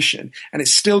prohibition. And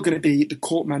it's still going to be, the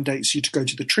court mandates you to go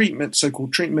to the treatment,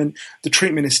 so-called treatment. The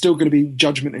treatment is still going to be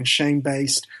judgment and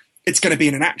shame-based. It's going to be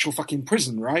in an actual fucking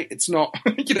prison, right? It's not,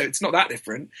 it's not that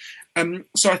different.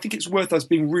 So I think it's worth us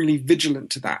being really vigilant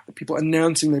to that. People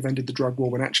announcing they've ended the drug war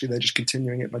when actually they're just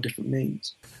continuing it by different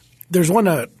means. There's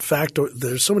one fact,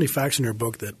 there's so many facts in your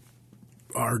book that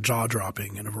are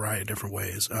jaw-dropping in a variety of different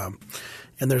ways.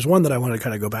 And there's one that I want to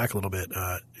kind of go back a little bit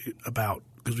about,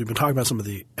 because we've been talking about some of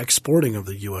the exporting of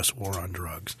the U.S. war on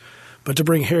drugs. But to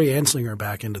bring Harry Anslinger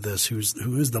back into this, who is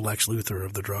the Lex Luthor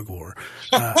of the drug war.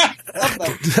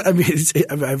 I mean,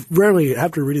 I've rarely,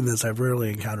 after reading this, I've rarely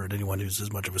encountered anyone who's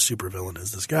as much of a supervillain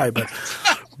as this guy. But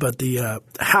the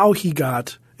how he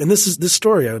got – and this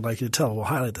story I would like you to tell. We'll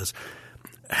highlight this.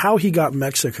 How he got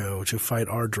Mexico to fight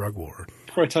our drug war.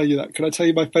 Before I tell you that, can I tell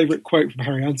you my favourite quote from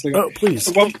Harry Anslinger? Oh, please.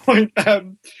 At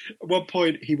one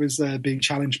point, he was being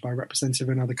challenged by a representative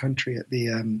of another country at the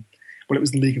it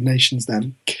was the League of Nations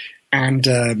then. And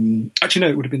actually, no,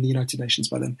 it would have been the United Nations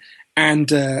by then.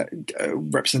 And a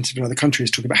representative of another country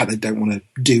is talking about how they don't want to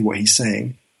do what he's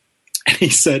saying. And he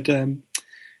said,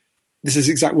 this is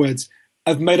exact words,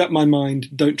 "I've made up my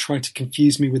mind. Don't try to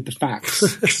confuse me with the facts."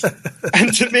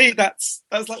 And to me, that's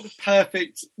like the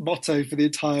perfect motto for the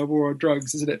entire war on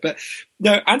drugs, isn't it? But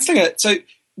no, Anslinger. So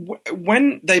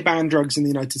when they banned drugs in the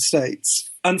United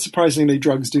States, unsurprisingly,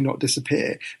 drugs do not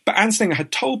disappear. But Anslinger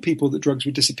had told people that drugs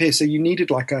would disappear, so you needed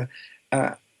like a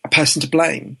person to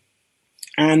blame.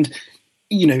 And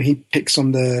he picks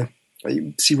on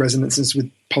you see resonances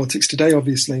with politics today.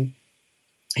 Obviously,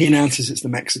 he announces it's the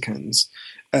Mexicans.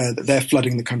 That they're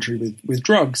flooding the country with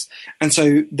drugs. And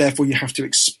so therefore you have to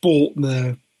export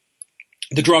the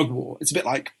drug war. It's a bit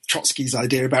like Trotsky's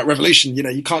idea about revolution.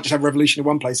 You can't just have revolution in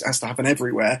one place, it has to happen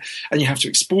everywhere, and you have to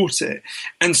export it.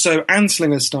 And so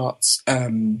Anslinger starts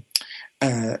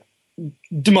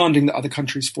demanding that other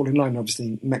countries fall in line.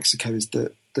 Obviously Mexico is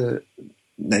the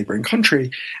neighboring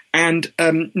country. And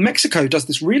Mexico does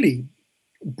this really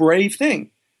brave thing.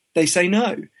 They say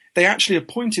no. They actually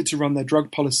appointed to run their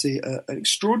drug policy an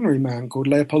extraordinary man called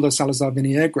Leopoldo Salazar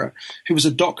Viniegra, who was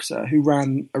a doctor who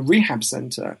ran a rehab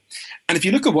center. And if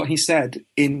you look at what he said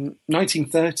in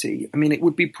 1930, I mean, it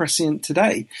would be prescient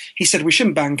today. He said we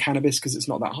shouldn't ban cannabis because it's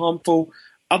not that harmful.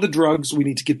 other drugs, we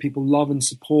need to give people love and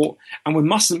support, and we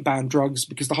mustn't ban drugs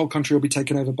because the whole country will be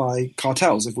taken over by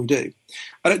cartels if we do.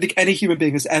 I don't think any human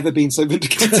being has ever been so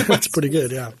vindicated. That's pretty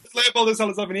good, yeah. Leopoldo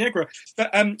Salazar Viniegra. But,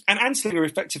 and Anslinger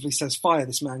effectively says, fire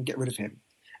this man, get rid of him.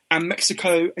 And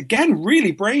Mexico, again,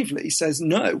 really bravely says,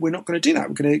 no, we're not going to do that.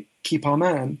 We're going to keep our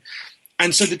man.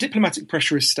 And so the diplomatic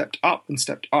pressure has stepped up and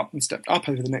stepped up and stepped up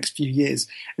over the next few years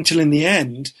until in the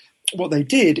end, what they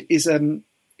did is,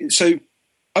 so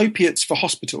opiates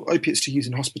to use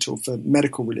in hospital for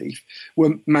medical relief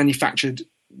were manufactured,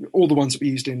 all the ones that were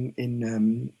used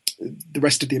in the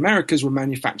rest of the Americas were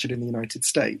manufactured in the United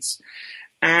States.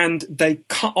 And they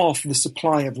cut off the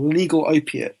supply of legal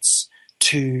opiates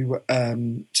to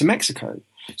Mexico.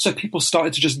 So people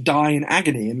started to just die in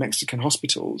agony in Mexican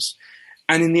hospitals.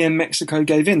 And in the end, Mexico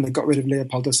gave in. They got rid of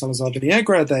Leopoldo Salazar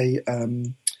Viniegra.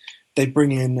 They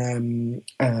bring in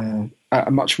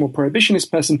a much more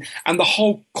prohibitionist person. And the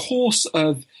whole course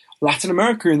of Latin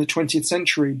America in the 20th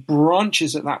century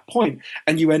branches at that point.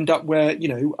 And you end up where,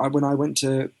 when I went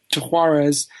to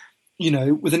Juarez,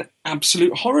 with an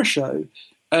absolute horror show.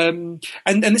 And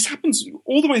this happens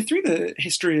all the way through the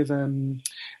history of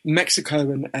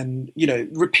Mexico and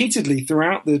repeatedly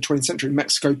throughout the 20th century,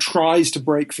 Mexico tries to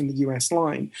break from the US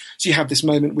line. So you have this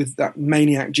moment with that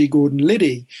maniac G. Gordon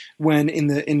Liddy when in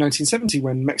 1970,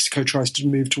 when Mexico tries to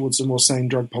move towards a more sane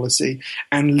drug policy,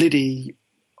 and Liddy,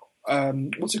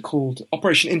 what's it called?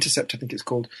 Operation Intercept, I think it's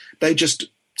called. They just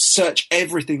search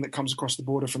everything that comes across the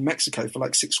border from Mexico for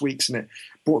like 6 weeks, and it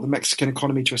brought the Mexican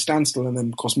economy to a standstill. And then,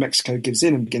 of course, Mexico gives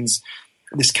in and begins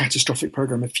this catastrophic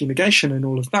program of fumigation and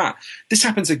all of that. This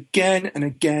happens again and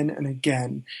again and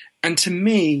again. And to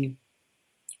me,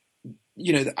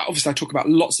 obviously I talk about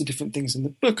lots of different things in the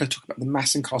book. I talk about the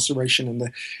mass incarceration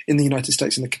in the United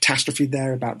States and the catastrophe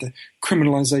there, about the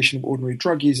criminalization of ordinary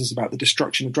drug users, about the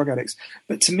destruction of drug addicts.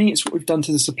 But to me, it's what we've done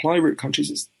to the supply route countries.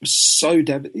 It's so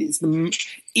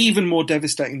even more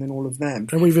devastating than all of them.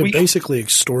 And we've basically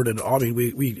extorted. I mean,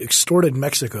 we extorted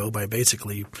Mexico by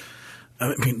basically,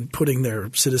 putting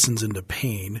their citizens into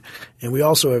pain. And we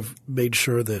also have made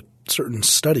sure that certain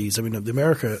studies, the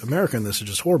America in this is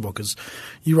just horrible, because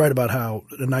you write about how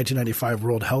the 1995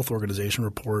 World Health Organization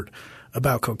report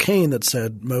about cocaine that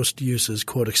said most use is,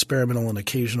 quote, experimental and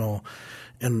occasional,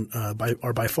 and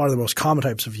are by far the most common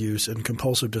types of use, and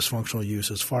compulsive dysfunctional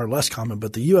use is far less common.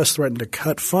 But the U.S. threatened to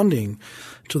cut funding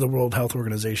to the World Health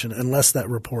Organization unless that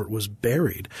report was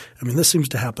buried. This seems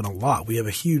to happen a lot. We have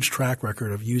a huge track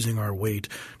record of using our weight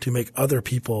to make other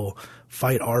people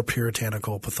fight our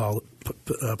puritanical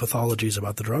pathologies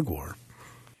about the drug war.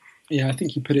 Yeah, I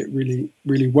think you put it really,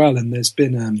 really well. And there's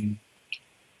been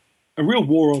a real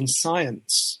war on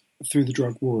science through the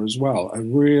drug war as well, a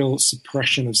real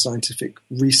suppression of scientific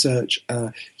research.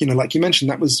 Like you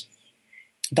mentioned,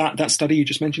 that study you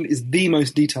just mentioned is the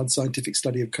most detailed scientific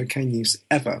study of cocaine use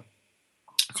ever.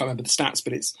 I can't remember the stats,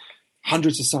 but it's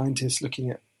hundreds of scientists looking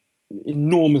at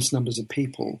enormous numbers of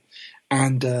people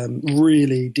and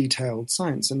really detailed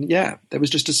science. And yeah, there was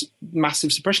just a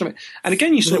massive suppression of it. And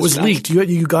again, you saw it was leaked.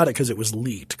 You got it because it was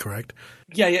leaked, correct?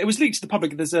 Yeah, it was leaked to the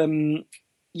public. There's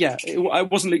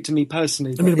it wasn't leaked to me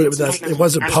personally. But it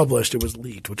wasn't published. It was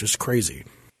leaked, which is crazy.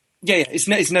 Yeah,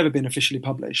 it's never been officially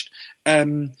published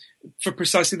for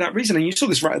precisely that reason. And you saw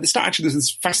this right at the start. Actually, there's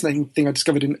this fascinating thing I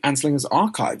discovered in Anslinger's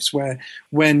archives, where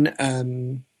when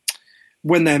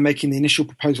they're making the initial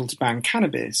proposal to ban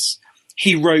cannabis,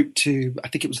 he wrote to, I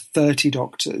think it was 30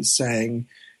 doctors saying,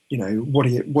 what do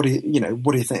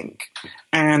you think?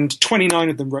 And 29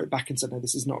 of them wrote back and said, no,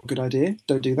 this is not a good idea.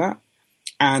 Don't do that.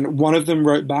 And one of them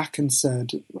wrote back and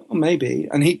said, well, maybe.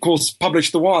 And he, of course,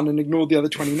 published the one and ignored the other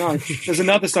 29. There's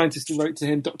another scientist who wrote to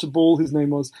him, Dr. Ball, his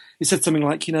name was. He said something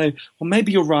like, well,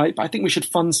 maybe you're right, but I think we should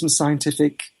fund some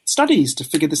scientific studies to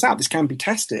figure this out. This can be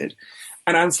tested.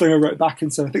 And Anslinger wrote back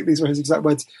and said, I think these were his exact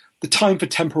words, the time for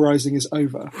temporizing is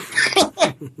over.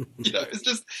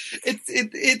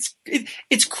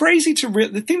 It's crazy to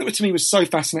the thing that to me was so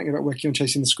fascinating about working on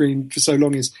Chasing the Scream for so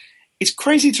long is it's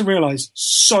crazy to realize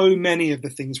so many of the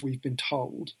things we've been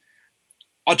told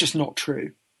are just not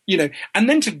true, and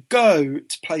then to go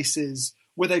to places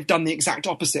where they've done the exact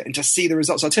opposite and to see the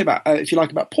results. I'll tell you about, if you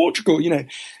like, about Portugal,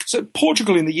 so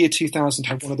Portugal in the year 2000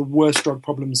 had one of the worst drug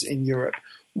problems in Europe.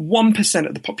 1%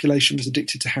 of the population was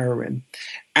addicted to heroin,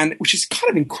 and which is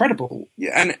kind of incredible.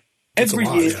 And every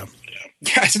year,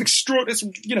 it's an extraordinary. It's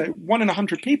 1 in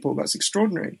 100 people. That's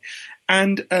extraordinary.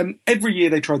 And every year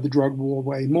they tried the drug war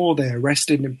way more. They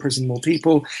arrested and imprisoned more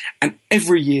people, and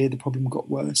every year the problem got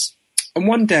worse. And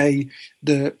one day,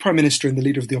 the Prime Minister and the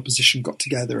leader of the opposition got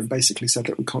together and basically said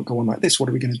that we can't go on like this. What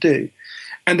are we going to do?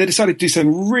 And they decided to do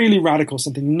something really radical,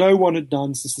 something no one had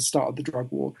done since the start of the drug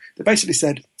war. They basically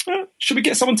said, should we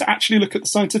get someone to actually look at the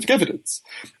scientific evidence?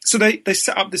 So they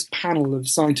set up this panel of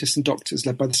scientists and doctors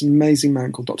led by this amazing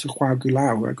man called Dr. João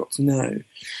Goulão, who I got to know.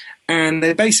 And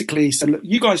they basically said, look,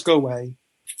 you guys go away,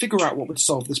 figure out what would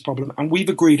solve this problem, and we've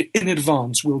agreed in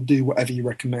advance we'll do whatever you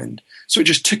recommend. So it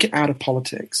just took it out of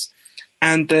politics.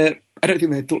 And I don't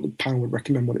think they thought the panel would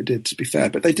recommend what it did, to be fair,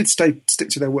 but they did stick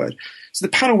to their word. So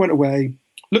the panel went away,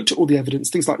 looked at all the evidence,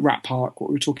 things like Rat Park, what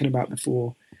we were talking about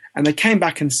before, and they came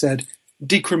back and said,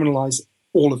 decriminalise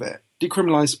all of it.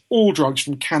 Decriminalise all drugs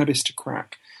from cannabis to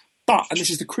crack. But, and this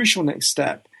is the crucial next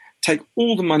step, take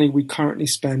all the money we currently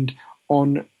spend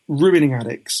on ruining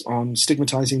addicts, on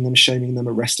stigmatising them, shaming them,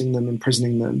 arresting them,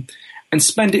 imprisoning them, and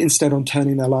spend it instead on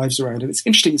turning their lives around. And it's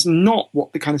interesting, it's not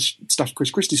what the kind of stuff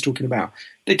Chris Christie's talking about.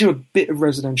 They do a bit of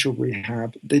residential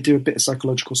rehab, they do a bit of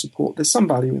psychological support, there's some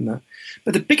value in that.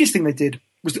 But the biggest thing they did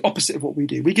was the opposite of what we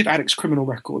do. We give addicts criminal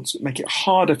records that make it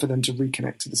harder for them to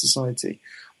reconnect to the society.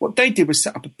 What they did was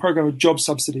set up a program of job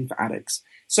subsidy for addicts.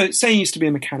 So say you used to be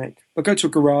a mechanic, they'll go to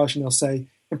a garage and they'll say,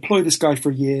 employ this guy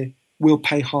for a year, we'll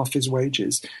pay half his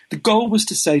wages. The goal was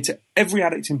to say to every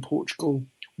addict in Portugal,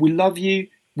 we love you,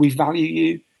 we value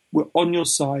you, we're on your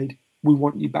side, we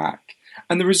want you back.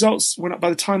 And the results went up. By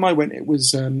the time I went, it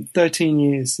was 13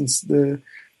 years since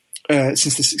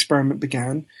this experiment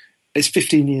began. It's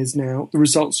 15 years now. The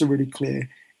results are really clear.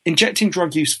 Injecting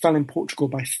drug use fell in Portugal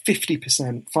by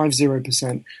 50%,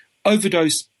 50%.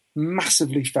 Overdose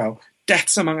massively fell.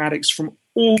 Deaths among addicts from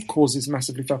all causes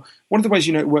massively fell. One of the ways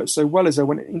you know it worked so well is I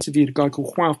went and interviewed a guy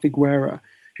called João Figueira,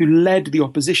 who led the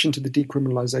opposition to the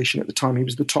decriminalisation at the time. He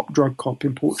was the top drug cop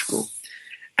in Portugal.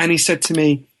 And he said to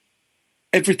me,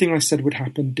 everything I said would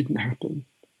happen didn't happen.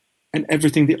 And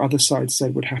everything the other side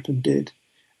said would happen did.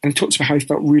 And he talked about how he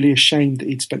felt really ashamed that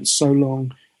he'd spent so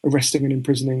long arresting and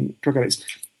imprisoning drug addicts.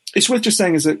 It's worth just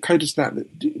saying as a coda to that,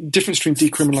 the difference between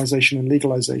decriminalisation and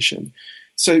legalisation.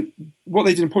 So what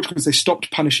they did in Portugal is they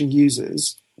stopped punishing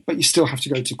users, but you still have to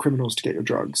go to criminals to get your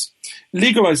drugs.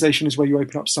 Legalisation is where you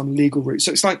open up some legal route.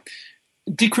 So it's like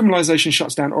decriminalisation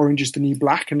shuts down Orange is the New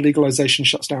Black and legalisation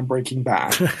shuts down Breaking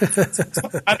Bad.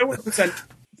 I don't want to present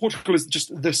Portugal is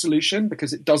just the solution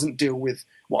because it doesn't deal with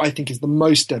what I think is the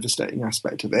most devastating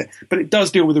aspect of it, but it does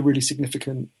deal with a really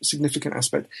significant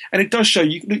aspect. And it does show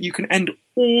you can end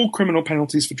all criminal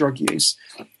penalties for drug use.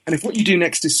 And if what you do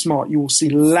next is smart, you will see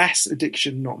less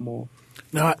addiction, not more.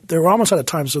 Now, we're almost out of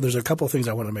time, so there's a couple of things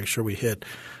I want to make sure we hit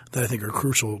that I think are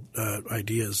crucial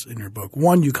ideas in your book.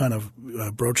 One you kind of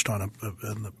broached on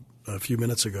a few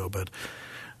minutes ago, but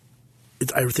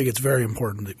I think it's very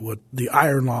important that what the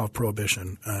iron law of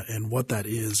prohibition and what that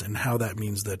is and how that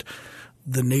means that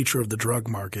the nature of the drug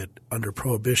market under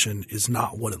prohibition is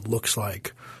not what it looks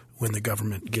like when the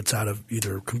government gets out of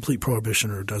either complete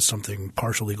prohibition or does something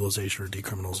partial legalization or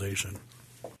decriminalization.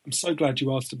 I'm so glad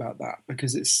you asked about that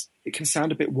because it can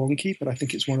sound a bit wonky, but I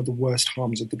think it's one of the worst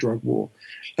harms of the drug war.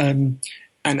 And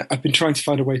I've been trying to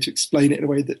find a way to explain it in a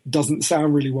way that doesn't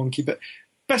sound really wonky, but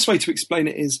the best way to explain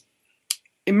it is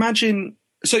imagine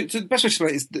 – so the best way to explain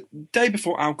it is the day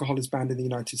before alcohol is banned in the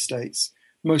United States,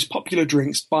 most popular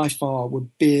drinks by far were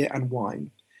beer and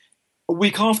wine. A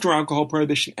week after alcohol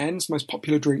prohibition ends, most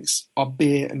popular drinks are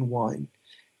beer and wine.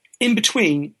 In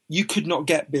between, you could not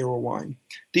get beer or wine.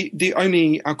 The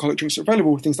only alcoholic drinks that are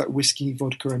available were things like whiskey,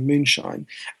 vodka, and moonshine.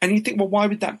 And you think, well, why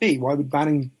would that be? Why would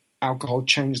banning alcohol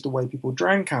change the way people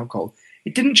drank alcohol?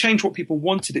 It didn't change what people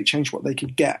wanted, it changed what they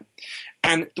could get.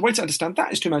 And the way to understand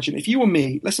that is to imagine if you or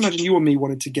me, let's imagine you or me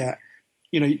wanted to get,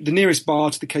 the nearest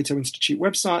bar to the Cato Institute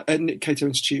website, Cato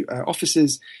Institute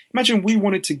offices. Imagine we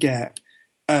wanted to get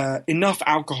enough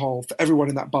alcohol for everyone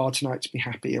in that bar tonight to be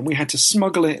happy, and we had to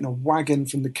smuggle it in a wagon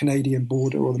from the Canadian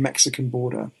border or the Mexican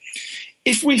border.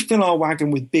 If we fill our wagon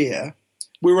with beer,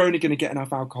 we're only going to get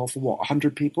enough alcohol for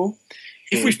 100 people?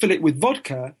 If we fill it with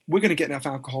vodka, we're going to get enough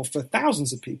alcohol for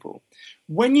thousands of people.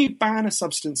 When you ban a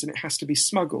substance and it has to be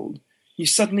smuggled, you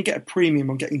suddenly get a premium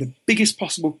on getting the biggest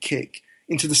possible kick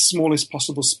into the smallest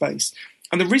possible space.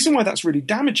 And the reason why that's really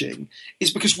damaging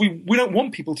is because we don't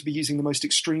want people to be using the most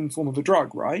extreme form of a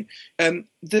drug, right?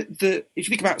 If you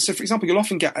think about, so for example, you'll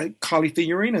often get Carly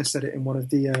Fiorina said it in one of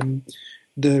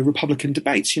the Republican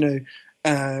debates.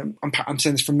 I'm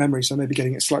saying this from memory, so I may be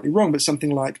getting it slightly wrong, but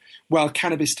something like, well,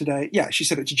 cannabis today, yeah, she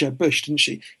said it to Jeb Bush, didn't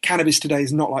she? Cannabis today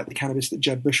is not like the cannabis that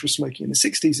Jeb Bush was smoking in the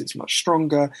 60s. It's much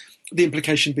stronger. The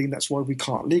implication being that's why we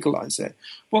can't legalize it.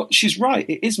 Well, she's right.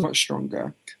 It is much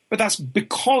stronger. but that's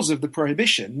because of the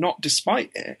prohibition, not despite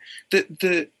it.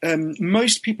 That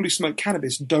most people who smoke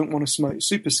cannabis don't want to smoke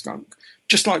super skunk.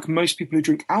 Just like most people who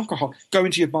drink alcohol, go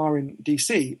into your bar in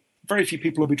DC, very few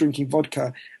people will be drinking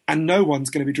vodka, and no one's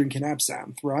going to be drinking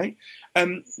absinthe, right?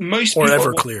 Most or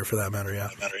people Everclear, for that matter, yeah.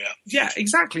 Yeah,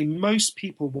 exactly. Most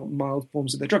people want mild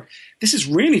forms of their drug. This is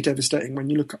really devastating when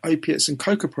you look at opiates and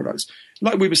coca products.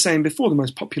 Like we were saying before, the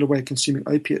most popular way of consuming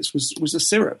opiates was a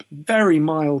syrup, very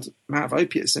mild amount of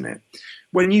opiates in it.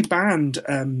 When you banned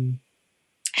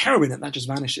heroin, that just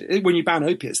vanishes. When you ban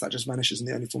opiates, that just vanishes, and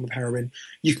the only form of heroin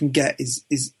you can get is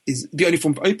the only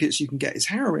form of opiates you can get is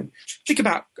heroin. Think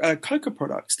about coca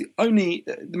products. The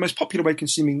most popular way of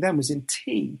consuming them was in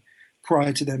tea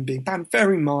prior to them being banned.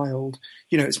 Very mild.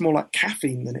 It's more like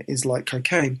caffeine than it is like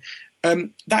cocaine.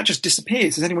 That just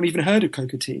disappears. Has anyone even heard of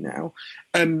coca tea now?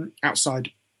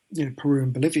 Outside, Peru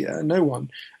and Bolivia, no one.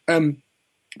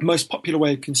 Most popular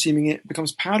way of consuming it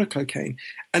becomes powder cocaine,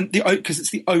 and because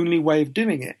it's the only way of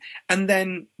doing it. And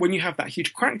then when you have that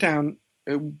huge crackdown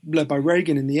led by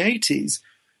Reagan in the 80s,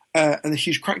 and the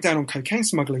huge crackdown on cocaine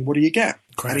smuggling, what do you get?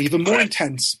 Crack. An even more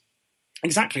intense,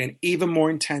 exactly, an even more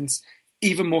intense,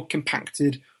 even more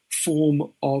compacted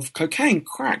form of cocaine,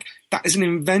 crack. That is an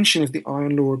invention of the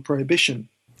iron law of prohibition.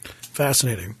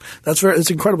 Fascinating.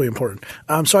 It's incredibly important.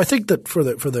 So I think that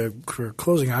for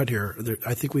closing out here,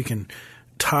 I think we can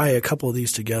tie a couple of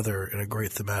these together in a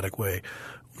great thematic way.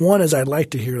 One is I'd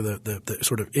like to hear the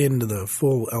sort of end, the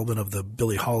full element of the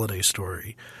Billie Holiday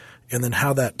story, and then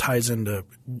how that ties into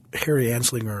Harry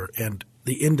Anslinger and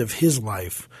the end of his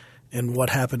life and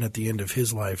what happened at the end of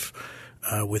his life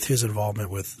with his involvement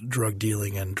with drug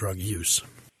dealing and drug use.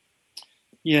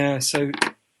 Yeah, so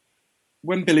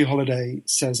when Billie Holiday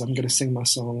says, "I'm going to sing my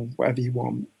song, whatever you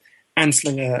want,"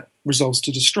 Anslinger resolves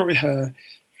to destroy her.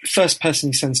 First person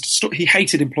he sends to stalk. He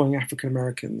hated employing African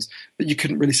Americans, but you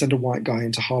couldn't really send a white guy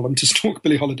into Harlem to stalk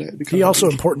Billie Holiday. He also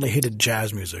importantly hated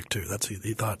jazz music too. That's he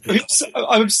thought.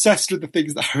 I'm obsessed with the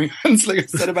things that Harry Anslinger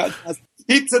said about jazz.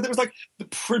 He said there was like the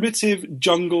primitive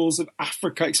jungles of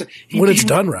Africa. When it's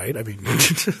done right, I mean.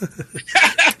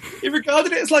 He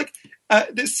regarded it as like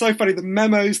it's so funny. The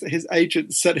memos that his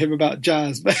agent sent him about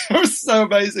jazz, they were so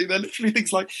amazing. They're literally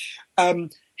things like.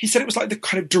 He said it was like the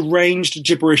kind of deranged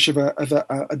gibberish of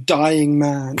a dying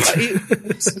man.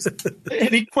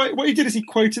 And what he did is he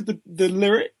quoted the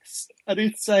lyrics, and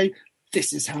he'd say,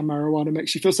 "This is how marijuana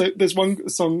makes you feel." So there's one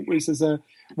song where he says,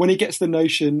 when he gets the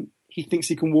notion, he thinks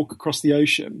he can walk across the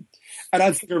ocean. And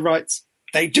Anslinger writes,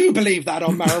 "They do believe that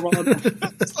on marijuana."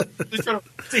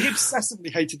 So he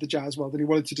obsessively hated the jazz world and he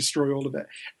wanted to destroy all of it.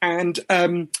 And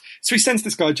so he sends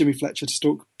this guy, Jimmy Fletcher, to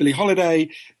stalk Billie Holiday.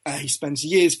 He spends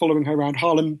years following her around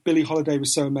Harlem. Billie Holiday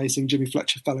was so amazing, Jimmy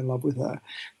Fletcher fell in love with her.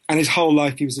 And his whole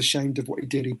life he was ashamed of what he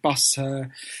did. He busts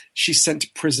her. She's sent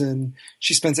to prison.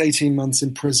 She spends 18 months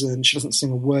in prison. She doesn't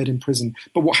sing a word in prison.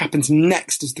 But what happens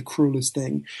next is the cruelest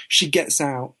thing. She gets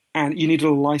out. And you need a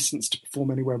license to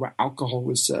perform anywhere where alcohol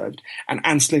was served. And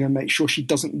Anslinger makes sure she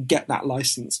doesn't get that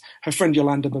license. Her friend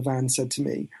Yolanda Bavan said to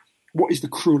me, "What is the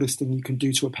cruelest thing you can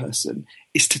do to a person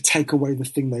is to take away the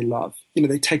thing they love."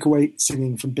 They take away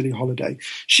singing from Billie Holiday.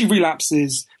 She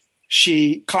relapses.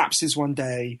 She collapses one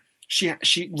day.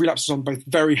 She relapses on both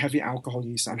very heavy alcohol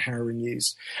use and heroin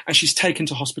use. And she's taken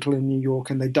to hospital in New York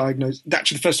and they diagnose,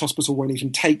 actually the first hospital won't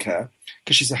even take her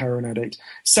because she's a heroin addict.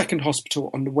 Second hospital,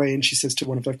 on the way in, she says to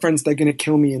one of her friends, "They're going to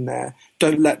kill me in there.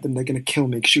 Don't let them, they're going to kill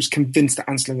me." Because she was convinced that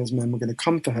Anslinger's men were going to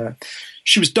come for her.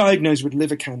 She was diagnosed with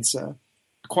liver cancer,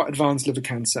 quite advanced liver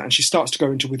cancer, and she starts to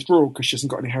go into withdrawal because she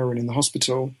hasn't got any heroin in the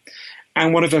hospital.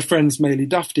 And one of her friends, Maylie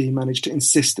Dufty, managed to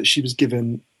insist that she was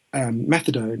given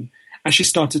methadone. And she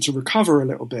started to recover a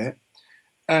little bit.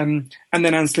 And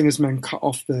then Anslinger's men cut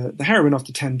off the heroin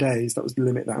after 10 days. That was the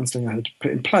limit that Anslinger had put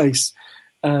in place.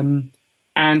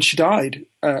 And she died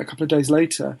a couple of days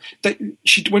later.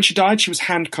 When she died, she was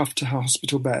handcuffed to her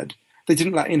hospital bed. They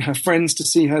didn't let in her friends to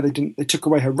see her. They took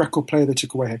away her record player. They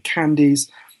took away her candies.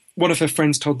 One of her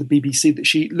friends told the BBC that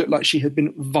she looked like she had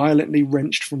been violently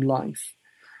wrenched from life.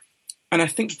 And I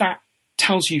think that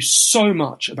tells you so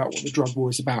much about what the drug war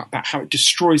is about how it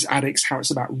destroys addicts, how it's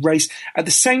about race. At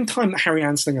the same time that Harry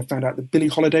Anslinger found out that Billie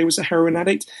Holiday was a heroin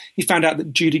addict, he found out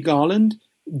that Judy Garland,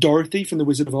 Dorothy from The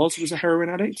Wizard of Oz, was a heroin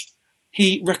addict.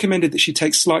 He recommended that she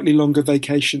take slightly longer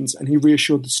vacations, and he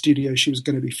reassured the studio she was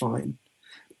going to be fine.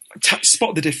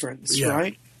 Spot the difference, yeah.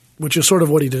 Right? Which is sort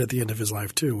of what he did at the end of his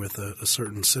life, too, with a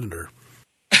certain senator.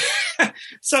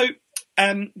 So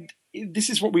this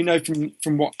is what we know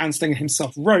from what Anslinger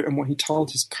himself wrote and what he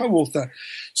told his co-author.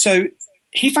 So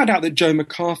he found out that Joe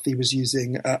McCarthy was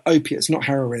using opiates, not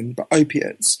heroin, but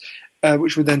opiates,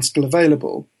 which were then still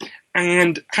available.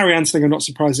 And Harry Anslinger, not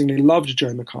surprisingly, loved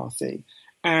Joe McCarthy.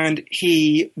 And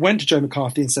he went to Joe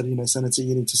McCarthy and said, Senator,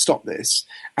 you need to stop this.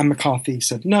 And McCarthy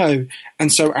said no.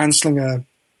 And so Anslinger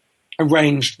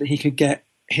arranged that he could get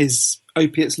his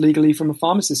opiates legally from a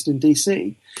pharmacist in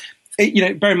DC.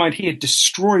 Bear in mind, he had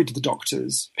destroyed the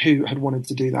doctors who had wanted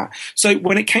to do that. So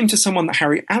when it came to someone that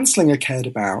Harry Anslinger cared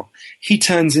about, he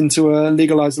turns into a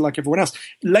legalizer like everyone else.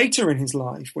 Later in his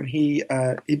life, when he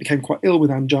became quite ill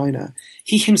with angina,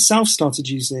 he himself started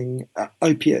using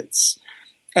opiates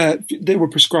that were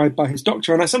prescribed by his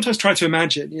doctor. And I sometimes try to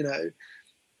imagine,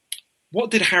 what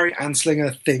did Harry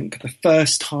Anslinger think the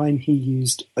first time he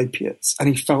used opiates and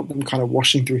he felt them kind of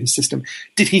washing through his system?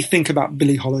 Did he think about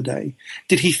Billie Holiday?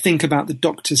 Did he think about the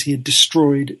doctors he had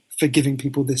destroyed for giving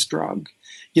people this drug?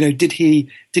 Did he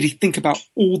think about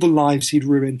all the lives he'd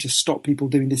ruined to stop people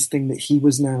doing this thing that he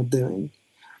was now doing?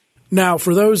 Now,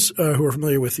 for those who are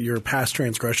familiar with your past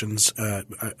transgressions,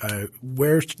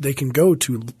 where they can go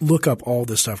to look up all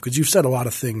this stuff, because you've said a lot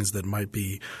of things that might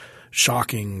be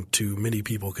shocking to many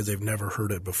people because they've never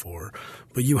heard it before.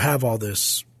 But you have all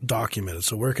this documented.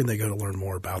 So where can they go to learn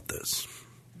more about this?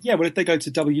 Yeah, well, if they go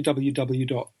to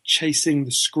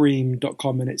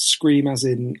www.chasingthescream.com, and it's scream as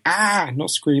in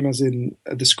not scream as in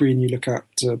the screen you look at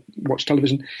to watch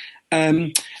television,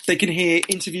 they can hear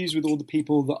interviews with all the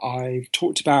people that I've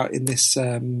talked about in this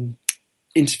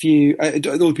interview, all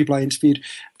the people I interviewed.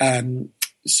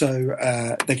 So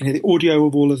they can hear the audio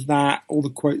of all of that, all the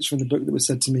quotes from the book that were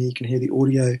said to me. You can hear the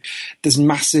audio. There's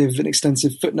massive and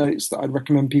extensive footnotes that I'd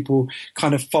recommend people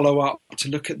kind of follow up to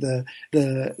look at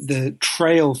the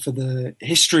trail for the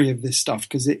history of this stuff,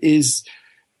 because it's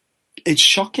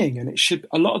shocking, and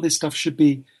a lot of this stuff should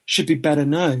be better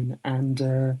known.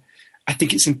 And I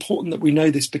think it's important that we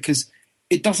know this, because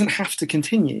it doesn't have to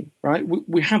continue, right?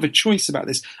 We have a choice about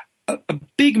this. A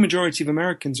big majority of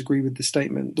Americans agree with the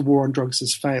statement, the war on drugs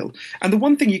has failed. And the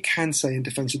one thing you can say in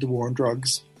defense of the war on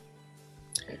drugs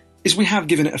is we have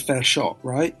given it a fair shot,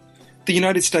 right? The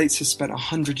United States has spent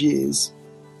 100 years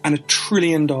and $1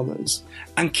 trillion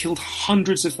and killed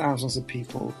hundreds of thousands of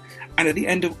people. And at the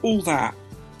end of all that,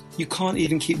 you can't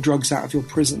even keep drugs out of your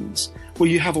prisons, where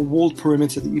you have a walled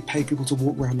perimeter that you pay people to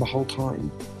walk around the whole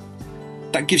time.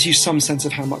 That gives you some sense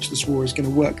of how much this war is going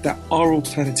to work. There are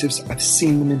alternatives. I've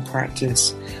seen them in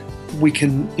practice. You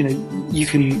can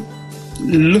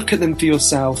look at them for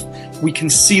yourself. We can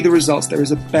see the results. There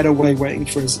is a better way waiting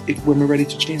for us when we're ready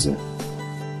to choose it.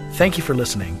 Thank you for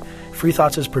listening. Free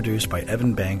Thoughts is produced by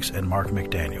Evan Banks and Mark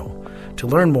McDaniel. To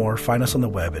learn more, find us on the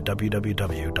web at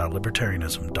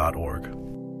www.libertarianism.org.